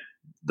then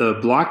the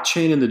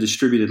blockchain and the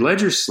distributed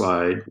ledger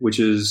slide, which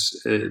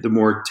is the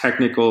more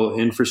technical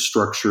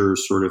infrastructure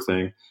sort of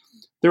thing.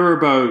 There were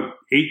about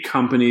 8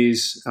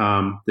 companies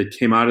that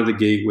came out of the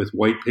gate with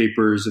white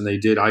papers, and they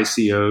did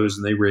ICOs,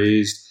 and they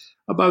raised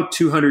about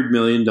 $200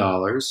 million.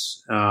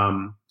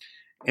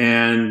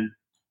 And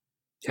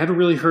haven't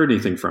really heard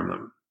anything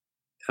from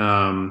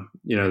them.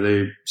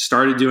 They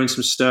started doing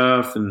some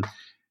stuff, and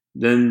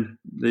then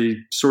they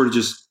sort of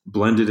just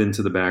blended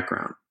into the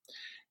background.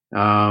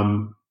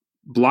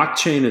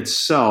 Blockchain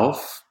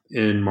itself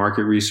in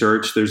market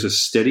research, there's a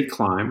steady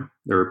climb.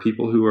 There are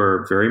people who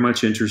are very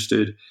much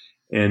interested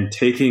in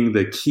taking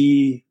the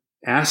key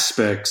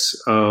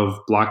aspects of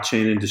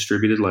blockchain and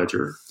distributed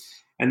ledger,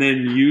 and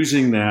then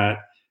using that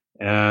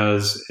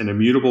as an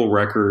immutable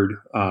record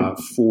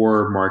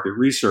for market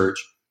research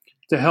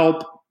to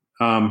help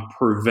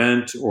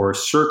prevent or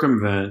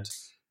circumvent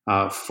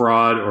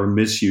fraud or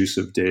misuse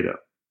of data.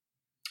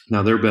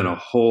 Now, there have been a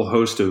whole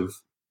host of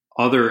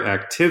other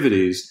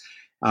activities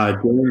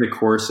during the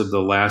course of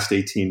the last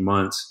 18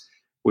 months,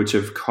 which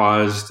have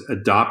caused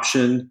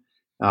adoption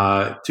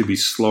to be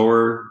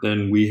slower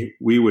than we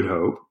would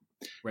hope.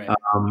 Right.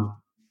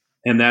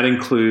 And that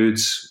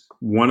includes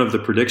one of the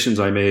predictions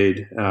I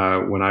made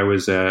when I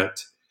was at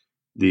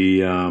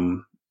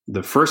the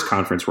first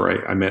conference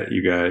where I met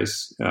you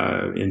guys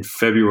in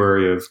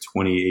February of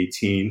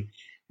 2018.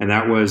 And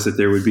that was that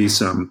there would be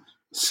some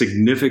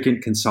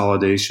significant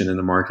consolidation in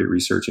the market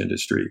research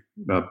industry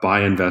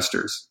by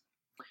investors.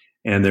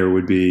 And there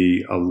would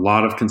be a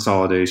lot of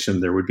consolidation.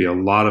 There would be a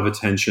lot of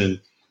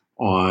attention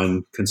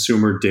on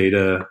consumer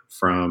data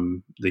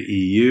from the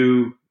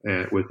EU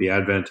with the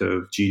advent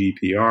of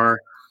GDPR.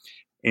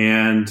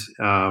 And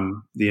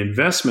the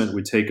investment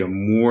would take a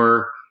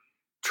more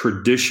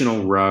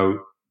traditional route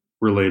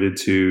related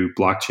to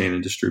blockchain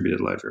and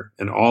distributed ledger.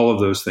 And all of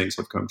those things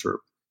have come true.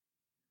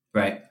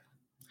 Right.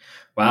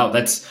 Wow.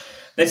 That's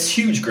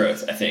huge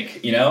growth, I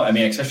think,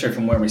 especially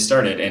from where we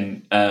started.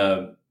 And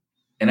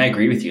I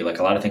agree with you. Like,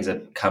 a lot of things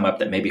have come up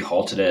that maybe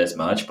halted it as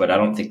much, but I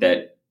don't think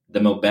that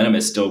the momentum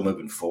is still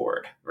moving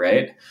forward,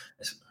 right?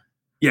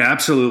 Yeah,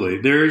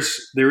 absolutely. There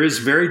is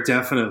very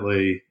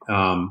definitely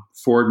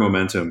forward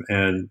momentum.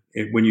 And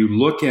when you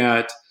look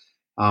at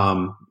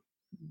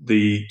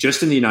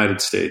just in the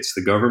United States,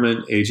 the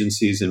government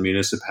agencies and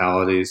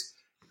municipalities,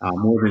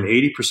 more than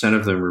 80%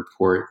 of them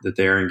report that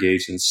they are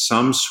engaged in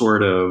some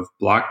sort of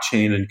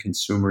blockchain and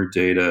consumer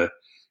data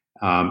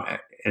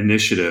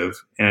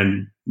initiative.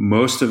 And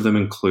most of them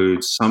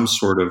include some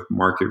sort of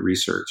market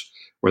research,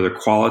 whether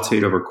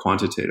qualitative or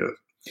quantitative.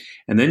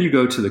 And then you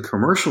go to the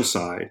commercial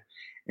side,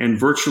 and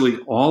virtually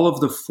all of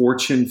the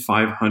Fortune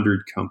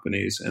 500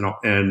 companies,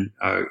 and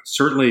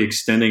certainly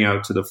extending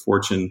out to the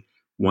Fortune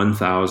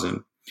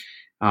 1000,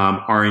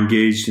 are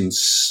engaged in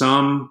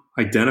some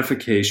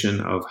identification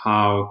of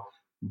how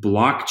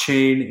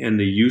blockchain and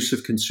the use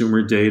of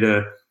consumer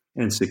data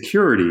and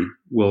security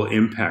will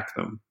impact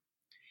them.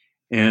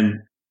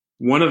 And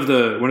one of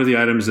the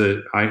items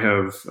that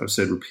I've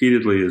said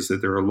repeatedly is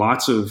that there are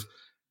lots of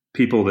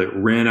people that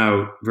ran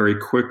out very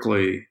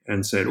quickly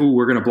and said, "Oh,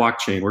 we're going to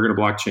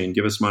blockchain,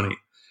 give us money."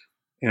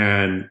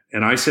 And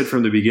I said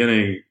from the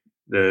beginning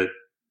that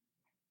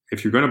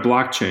if you're going to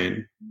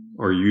blockchain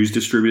or use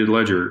distributed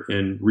ledger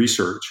in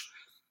research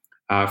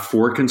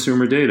for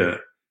consumer data,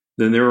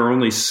 then there are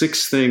only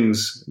 6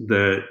 things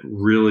that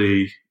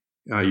really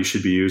you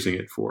should be using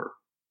it for.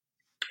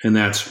 And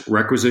that's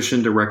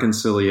requisition to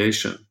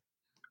reconciliation,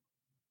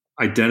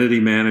 identity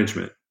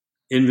management,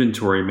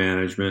 inventory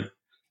management,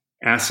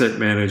 asset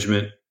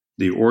management,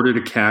 the order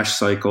to cash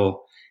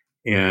cycle,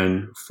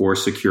 and for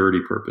security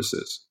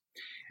purposes.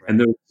 Right.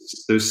 And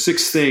those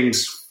 6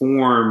 things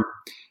form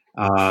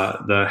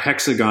the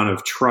hexagon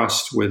of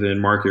trust within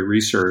market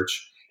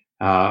research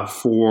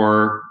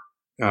for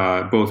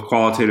both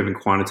qualitative and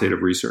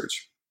quantitative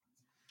research.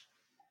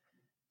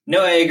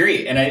 No, I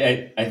agree. And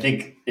I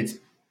think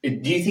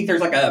do you think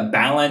there's like a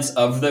balance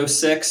of those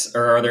 6,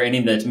 or are there any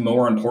that's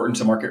more important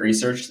to market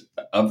research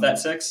of that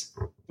 6?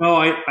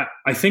 Well,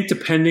 I think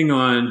depending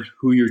on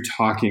who you're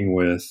talking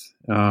with,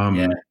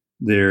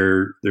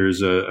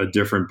 there's a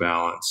different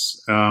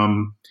balance.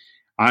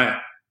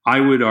 I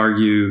would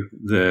argue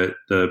that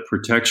the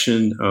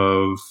protection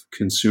of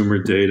consumer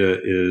data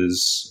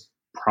is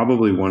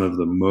probably one of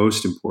the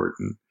most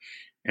important.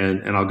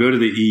 And I'll go to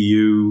the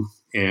EU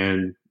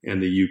and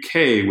the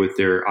UK with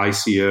their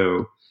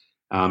ICO.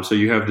 So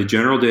you have the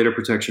General Data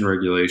Protection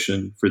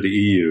Regulation for the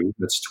EU.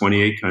 That's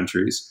 28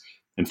 countries.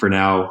 And for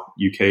now,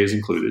 UK is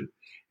included.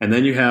 And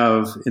then you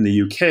have, in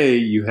the UK,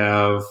 you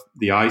have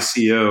the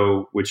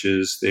ICO, which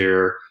is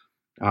their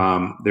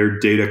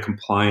data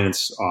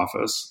compliance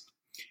office.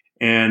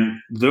 And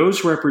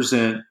those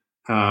represent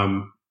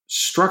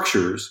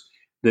structures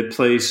that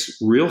place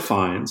real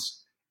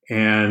fines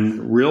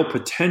and real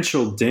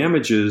potential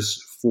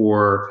damages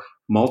for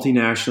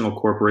multinational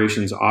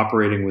corporations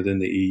operating within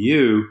the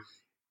EU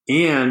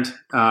and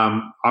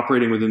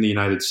operating within the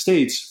United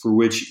States, for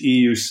which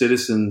EU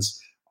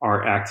citizens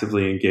are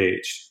actively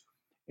engaged.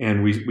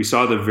 And we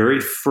saw the very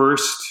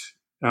first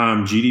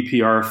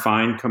GDPR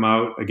fine come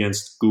out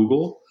against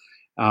Google.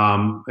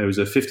 It was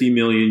a 50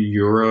 million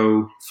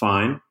euro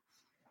fine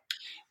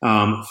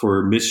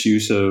for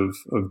misuse of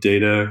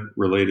data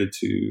related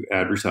to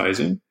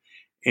advertising.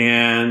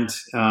 And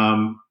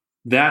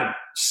that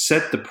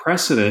set the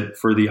precedent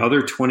for the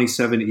other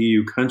 27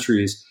 EU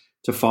countries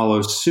to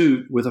follow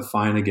suit with a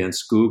fine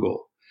against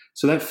Google.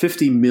 So that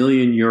 50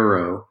 million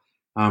euro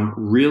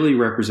really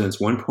represents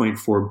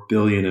 1.4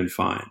 billion in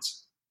fines.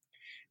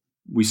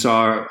 We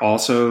saw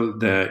also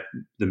that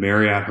the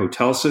Marriott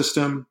hotel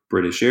system,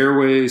 British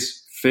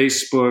Airways,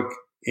 Facebook,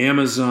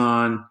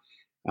 Amazon,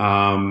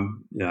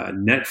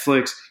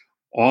 Netflix,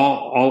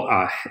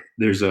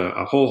 there's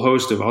a whole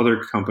host of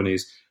other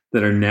companies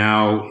that are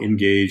now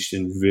engaged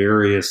in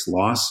various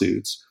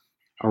lawsuits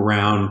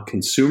around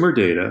consumer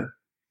data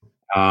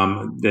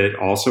that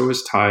also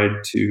is tied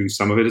to,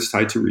 some of it is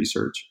tied to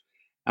research,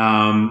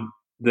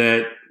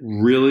 that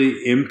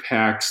really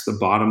impacts the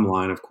bottom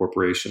line of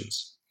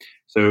corporations.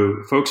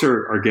 So folks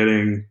are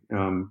getting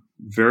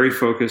very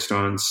focused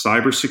on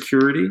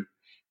cybersecurity.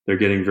 They're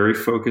getting very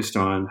focused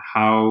on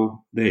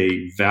how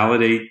they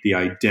validate the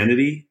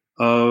identity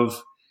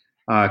of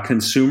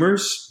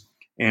consumers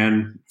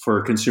and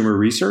for consumer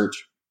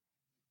research.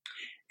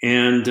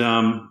 And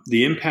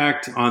the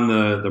impact on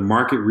the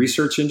market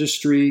research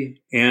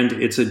industry and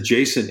its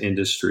adjacent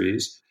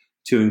industries,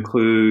 to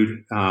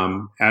include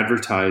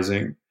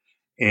advertising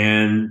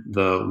and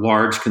the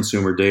large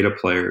consumer data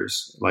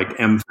players like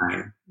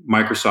MFAN,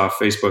 Microsoft,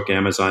 Facebook,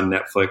 Amazon,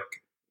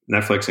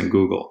 Netflix, and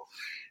Google.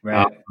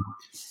 Right.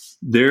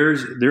 There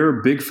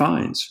are big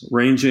fines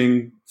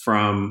ranging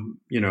from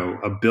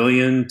 $1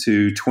 billion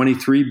to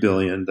 $23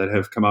 billion that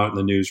have come out in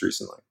the news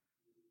recently.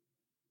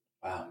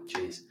 Wow,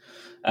 geez.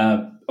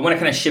 I want to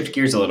kind of shift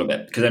gears a little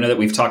bit, because I know that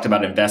we've talked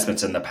about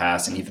investments in the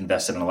past, and you've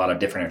invested in a lot of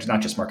different areas,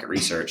 not just market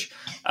research.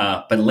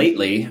 But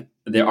lately,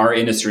 our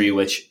industry,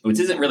 which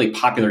isn't really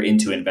popular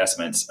into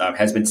investments,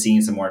 has been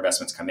seeing some more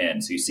investments come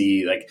in. So you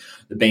see like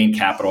the Bain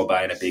Capital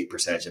buying a big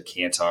percentage of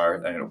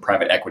Kantar,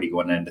 private equity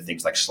going into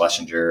things like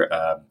Schlesinger,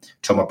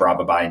 Thoma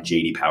Bravo buying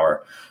JD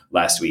Power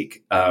last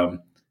week.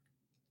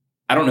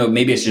 I don't know,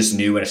 maybe it's just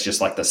new and it's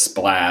just like the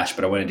splash,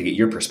 but I wanted to get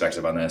your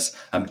perspective on this.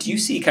 Do you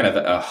see kind of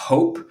a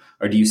hope,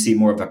 or do you see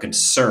more of a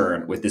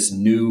concern with this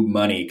new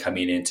money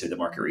coming into the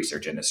market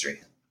research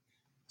industry?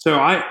 So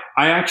I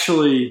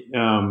actually,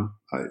 a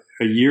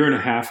year and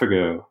a half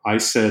ago, I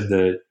said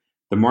that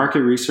the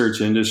market research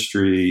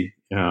industry,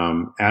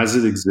 as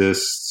it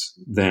exists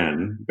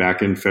then,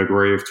 back in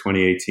February of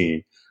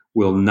 2018,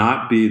 will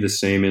not be the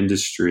same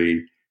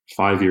industry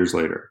 5 years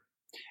later.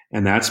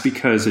 And that's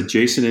because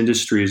adjacent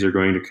industries are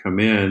going to come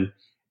in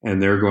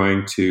and they're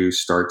going to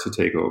start to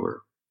take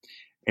over.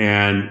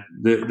 And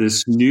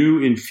this new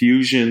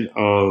infusion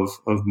of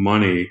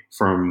money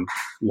from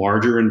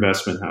larger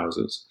investment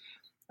houses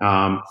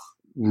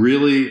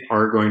really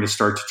are going to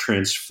start to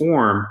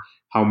transform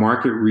how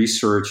market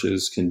research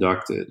is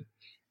conducted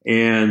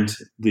and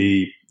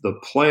the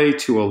play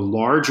to a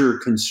larger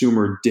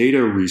consumer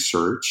data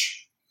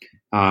research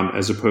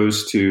as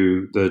opposed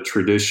to the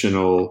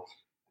traditional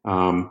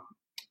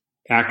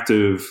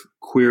active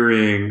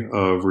querying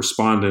of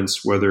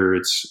respondents, whether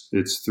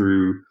it's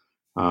through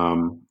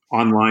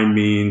online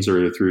means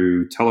or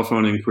through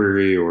telephone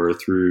inquiry or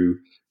through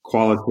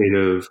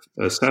qualitative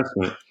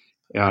assessment,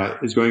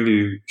 is going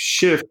to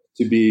shift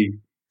to be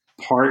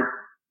part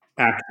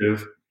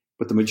active,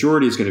 but the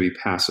majority is going to be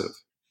passive.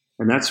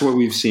 And that's what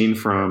we've seen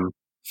from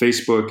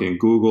Facebook and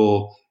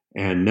Google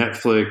and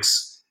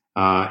Netflix.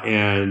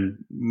 And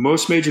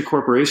most major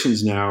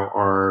corporations now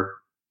are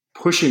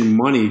pushing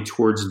money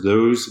towards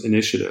those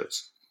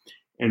initiatives.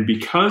 And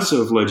because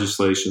of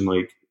legislation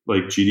like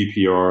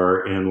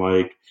GDPR and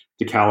like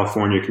the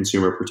California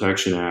Consumer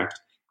Protection Act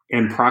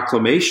and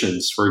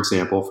proclamations, for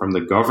example, from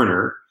the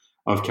governor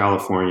of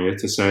California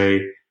to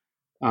say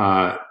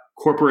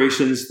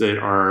corporations that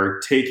are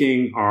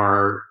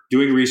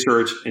doing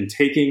research and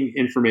taking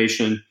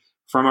information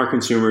from our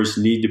consumers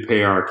need to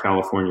pay our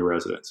California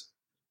residents.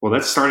 Well,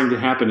 that's starting to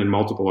happen in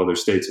multiple other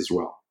states as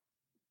well.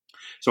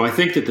 So I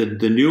think that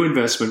the new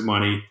investment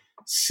money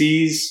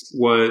sees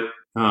what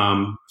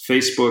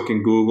Facebook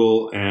and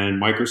Google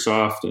and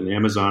Microsoft and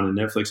Amazon and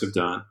Netflix have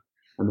done,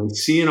 and they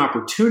see an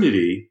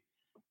opportunity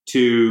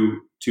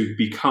to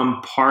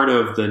become part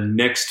of the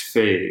next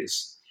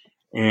phase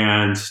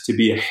and to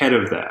be ahead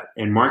of that.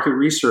 And market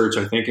research,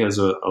 I think, has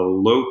a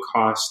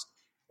low-cost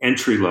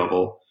entry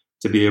level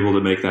to be able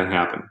to make that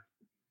happen.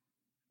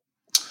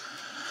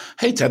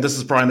 Hey, Ted, this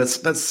is Brian.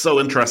 That's so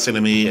interesting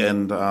to me.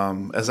 And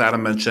as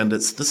Adam mentioned,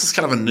 this is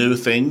kind of a new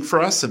thing for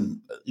us, and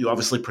you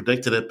obviously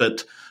predicted it.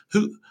 But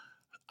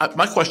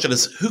my question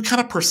is, who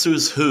kind of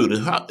pursues who?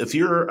 If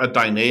you're a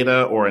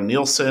Dynata or a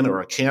Nielsen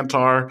or a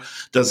Kantar,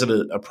 does it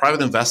a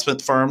private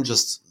investment firm do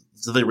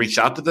they reach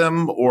out to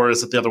them, or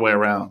is it the other way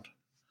around?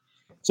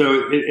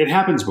 So it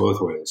happens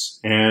both ways,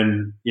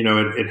 and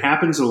it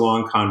happens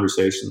along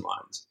conversation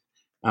lines.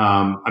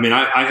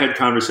 I had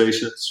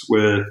conversations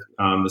with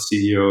the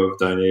CEO of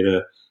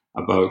Dynata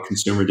about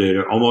consumer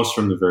data almost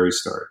from the very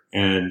start,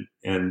 and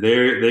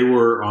they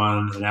were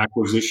on an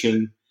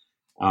acquisition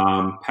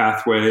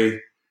pathway,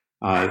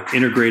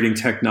 integrating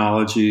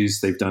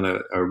technologies. They've done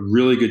a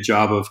really good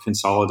job of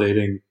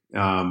consolidating,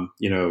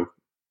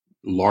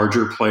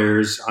 larger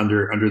players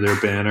under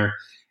their banner,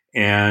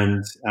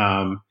 and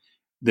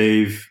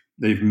they've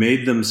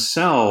made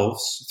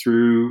themselves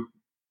through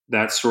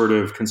that sort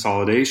of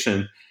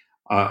consolidation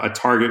a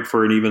target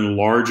for an even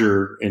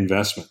larger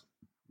investment.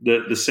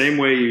 The same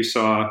way you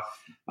saw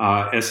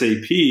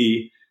SAP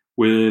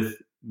with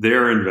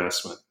their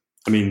investment.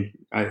 I mean,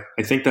 I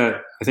think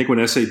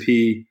when SAP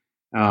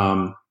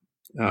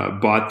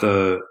bought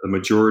the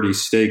majority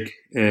stake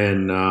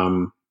in,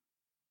 oh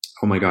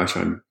my gosh,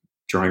 I'm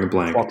drawing a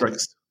blank.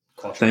 Qualtrics.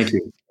 Thank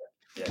you.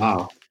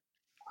 Yeah.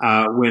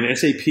 Wow. When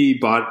SAP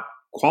bought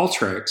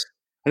Qualtrics,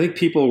 I think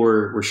people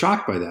were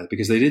shocked by that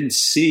because they didn't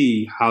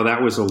see how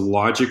that was a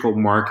logical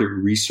market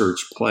research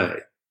play.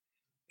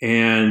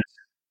 And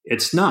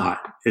it's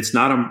not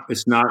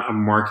a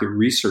market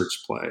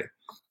research play.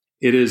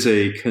 It is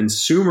a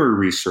consumer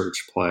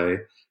research play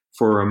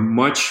for a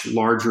much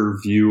larger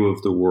view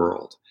of the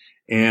world.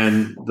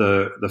 And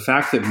the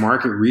fact that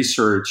market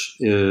research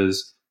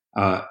is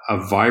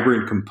a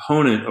vibrant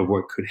component of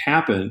what could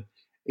happen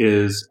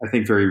is, I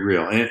think, very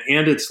real. And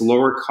it's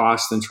lower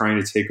cost than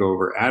trying to take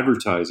over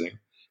advertising,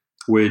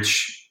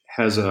 which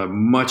has a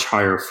much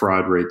higher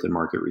fraud rate than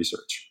market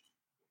research.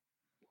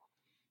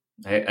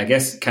 I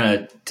guess kind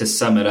of to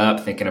sum it up,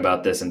 thinking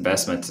about this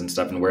investments and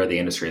stuff and where the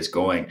industry is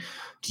going,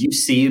 do you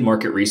see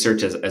market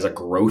research as a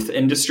growth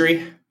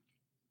industry?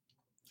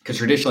 Because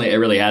traditionally it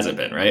really hasn't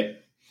been, right?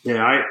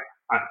 Yeah,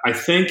 I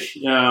think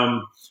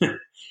right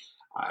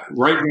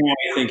now,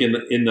 I think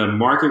in the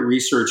market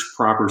research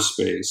proper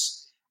space,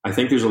 I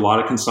think there's a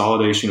lot of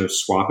consolidation of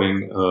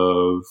swapping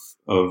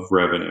of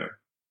revenue.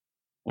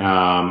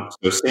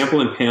 So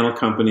sample and panel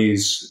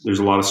companies, there's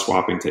a lot of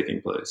swapping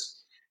taking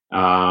place.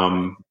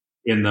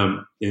 In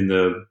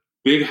the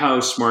big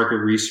house market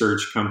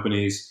research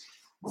companies,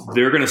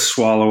 they're going to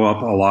swallow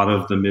up a lot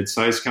of the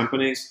mid-sized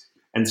companies.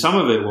 And some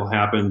of it will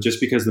happen just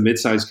because the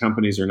mid-sized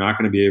companies are not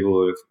going to be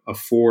able to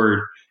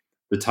afford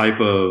the type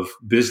of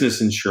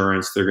business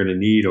insurance they're going to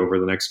need over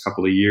the next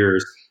couple of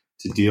years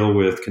to deal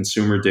with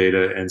consumer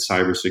data and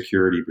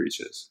cybersecurity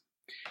breaches.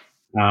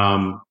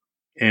 And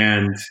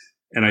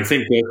I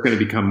think that's going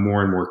to become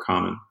more and more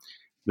common,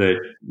 that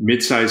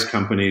mid-sized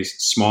companies,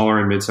 smaller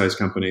and mid-sized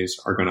companies,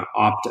 are going to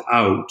opt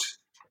out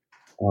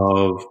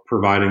of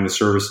providing the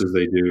services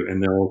they do,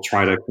 and they'll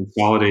try to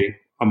consolidate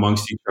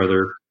amongst each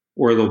other,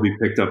 or they'll be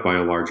picked up by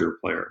a larger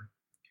player.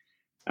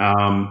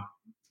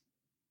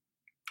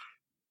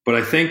 But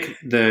I think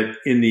that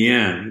in the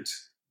end,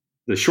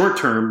 the short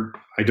term,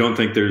 I don't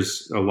think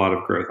there's a lot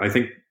of growth. I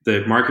think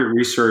that market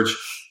research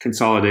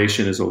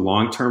consolidation is a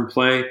long-term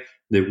play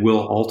that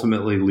will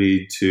ultimately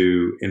lead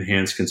to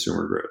enhanced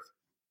consumer growth.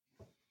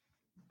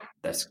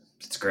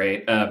 That's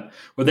great.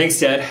 Well, thanks,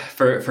 Ted,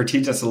 for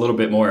teaching us a little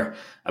bit more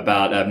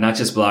about not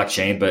just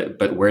blockchain,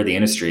 but where the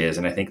industry is.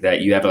 And I think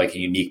that you have like a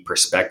unique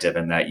perspective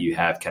in that you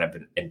have kind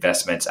of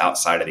investments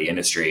outside of the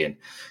industry. And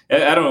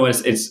I don't know,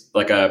 it's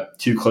like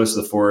too close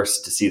to the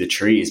forest to see the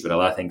trees, but a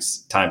lot of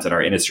times in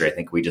our industry, I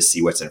think we just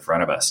see what's in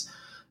front of us.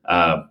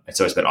 And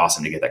so it's been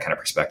awesome to get that kind of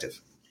perspective.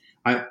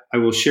 I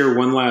will share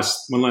one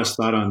last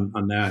thought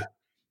on that.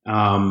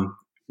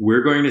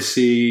 We're going to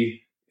see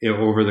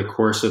over the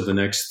course of the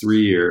next 3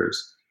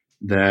 years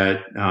that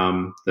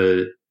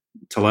the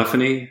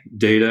telephony,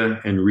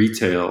 data, and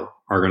retail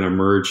are going to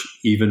merge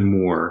even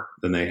more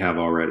than they have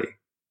already.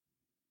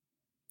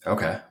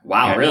 Okay.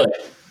 Wow. Really?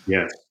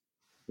 Yes.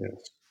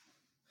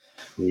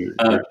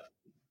 There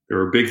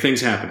are big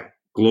things happening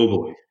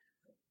globally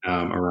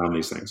around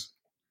these things.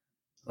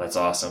 That's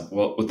awesome.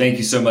 Well, thank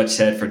you so much,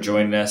 Ted, for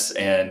joining us.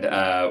 And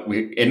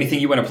anything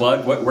you want to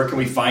plug? Where can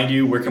we find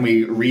you? Where can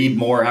we read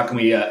more? How can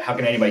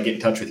anybody get in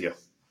touch with you?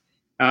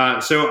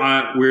 So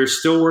we're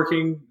still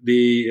working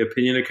the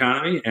opinion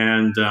economy,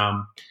 and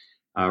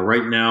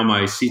right now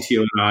my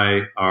CTO and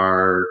I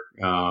are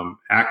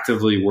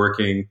actively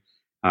working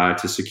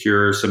to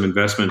secure some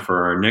investment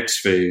for our next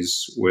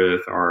phase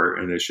with our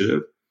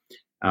initiative.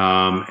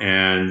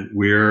 And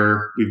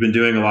we've been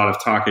doing a lot of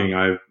talking.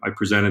 I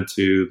presented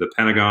to the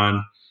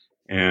Pentagon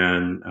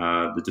and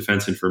the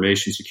Defense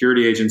Information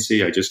Security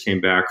Agency. I just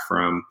came back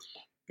from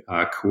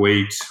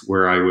Kuwait,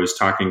 where I was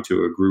talking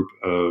to a group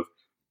of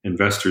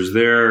investors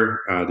there,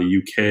 the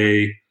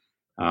UK.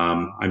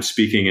 I'm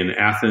speaking in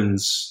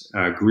Athens,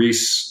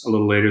 Greece a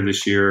little later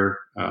this year,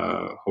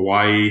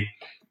 Hawaii.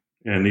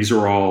 And these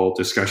are all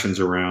discussions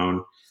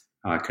around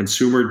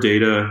consumer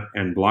data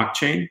and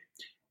blockchain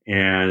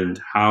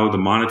and how the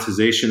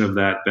monetization of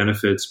that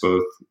benefits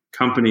both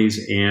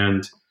companies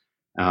and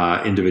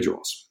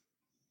individuals.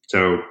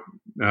 So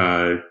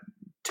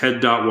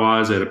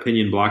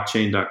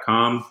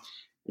ted.waz@opinionblockchain.com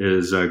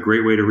is a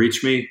great way to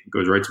reach me. It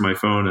goes right to my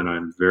phone, and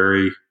I'm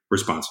very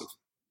responsive.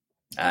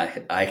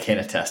 I can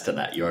attest to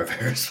that. You are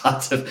very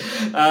responsive.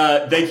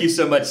 Thank you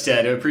so much,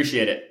 Ted. I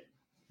appreciate it.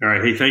 All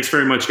right. Hey, thanks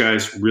very much,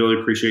 guys. Really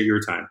appreciate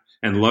your time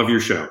and love your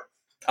show.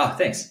 Oh,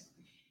 thanks.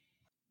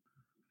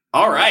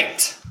 All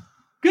right.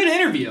 Good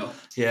interview.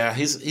 Yeah,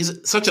 he's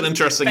such an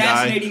interesting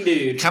Fascinating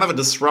dude. Kind of a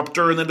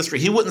disruptor in the industry.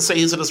 He wouldn't say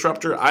he's a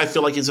disruptor. I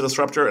feel like he's a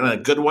disruptor in a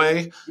good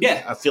way.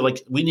 Yeah. I feel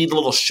like we need a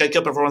little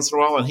shakeup every once in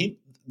a while, and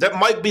that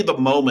might be the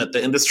moment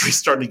the industry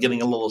started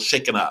getting a little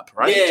shaken up,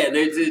 right? Yeah, I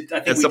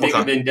think we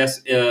think of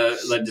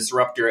like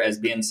disruptor as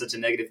being such a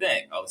negative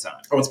thing all the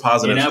time. Oh, it's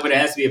positive. But it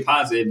has to be a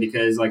positive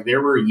because like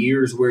there were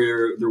years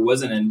where there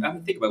wasn't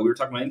think about it, we were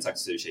talking about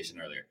Insights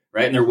Association earlier,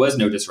 right? And there was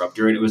no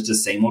disruptor, and it was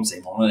just same old,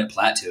 and it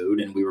plateaued,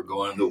 and we were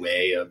going the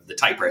way of the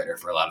typewriter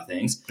for a lot of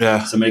things.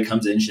 Yeah. Somebody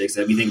comes in, shakes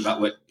it up. You think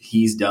about what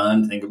he's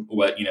done, think of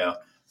what,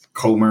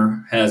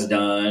 Comer has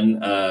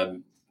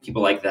done,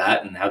 people like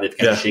that, and how they've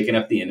kind of shaken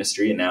up the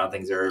industry, and now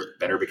things are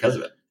better because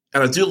of it.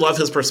 And I do love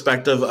his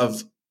perspective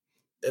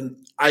and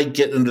I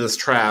get into this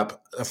trap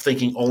of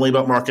thinking only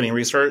about marketing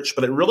research,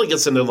 but it really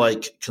gets into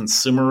like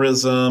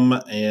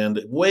consumerism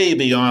and way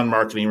beyond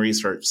marketing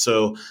research.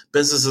 So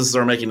businesses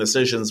are making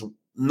decisions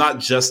not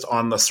just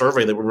on the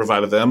survey that we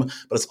provided them,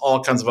 but it's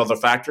all kinds of other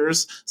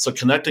factors. So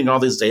connecting all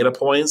these data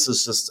points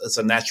it's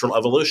a natural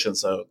evolution.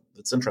 So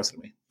it's interesting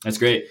to me. That's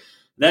great.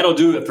 That'll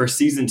do it for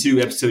Season 2,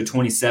 Episode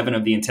 27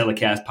 of the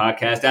Intellicast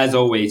podcast. As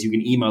always, you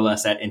can email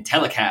us at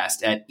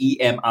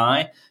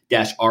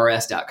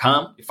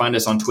intellicast@emi-rs.com. You find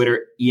us on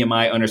Twitter,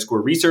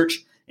 EMI_research,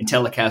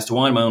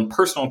 Intellicast1. My own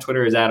personal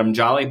Twitter is Adam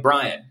Jolly.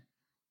 Brian,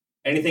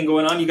 anything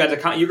going on?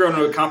 You're going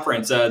to a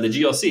conference, the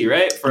GLC,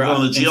 right? For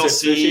the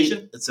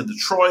GLC. It's in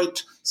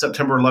Detroit,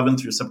 September 11th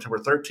through September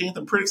 13th.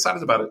 I'm pretty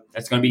excited about it.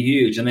 That's going to be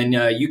huge. And then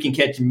you can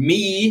catch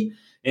me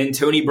and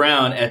Tony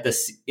Brown at the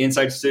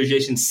Insights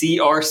Association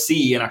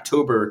CRC in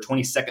October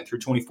 22nd through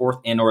 24th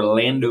in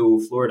Orlando,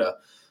 Florida.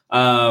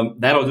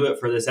 That'll do it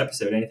for this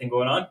episode. Anything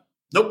going on?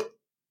 Nope.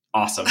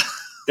 Awesome.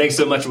 Thanks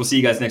so much. We'll see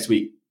you guys next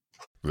week.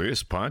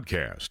 This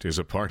podcast is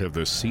a part of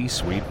the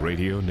C-Suite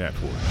Radio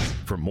Network.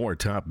 For more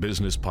top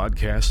business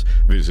podcasts,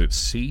 visit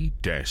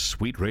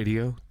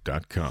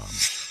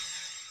c-suiteradio.com.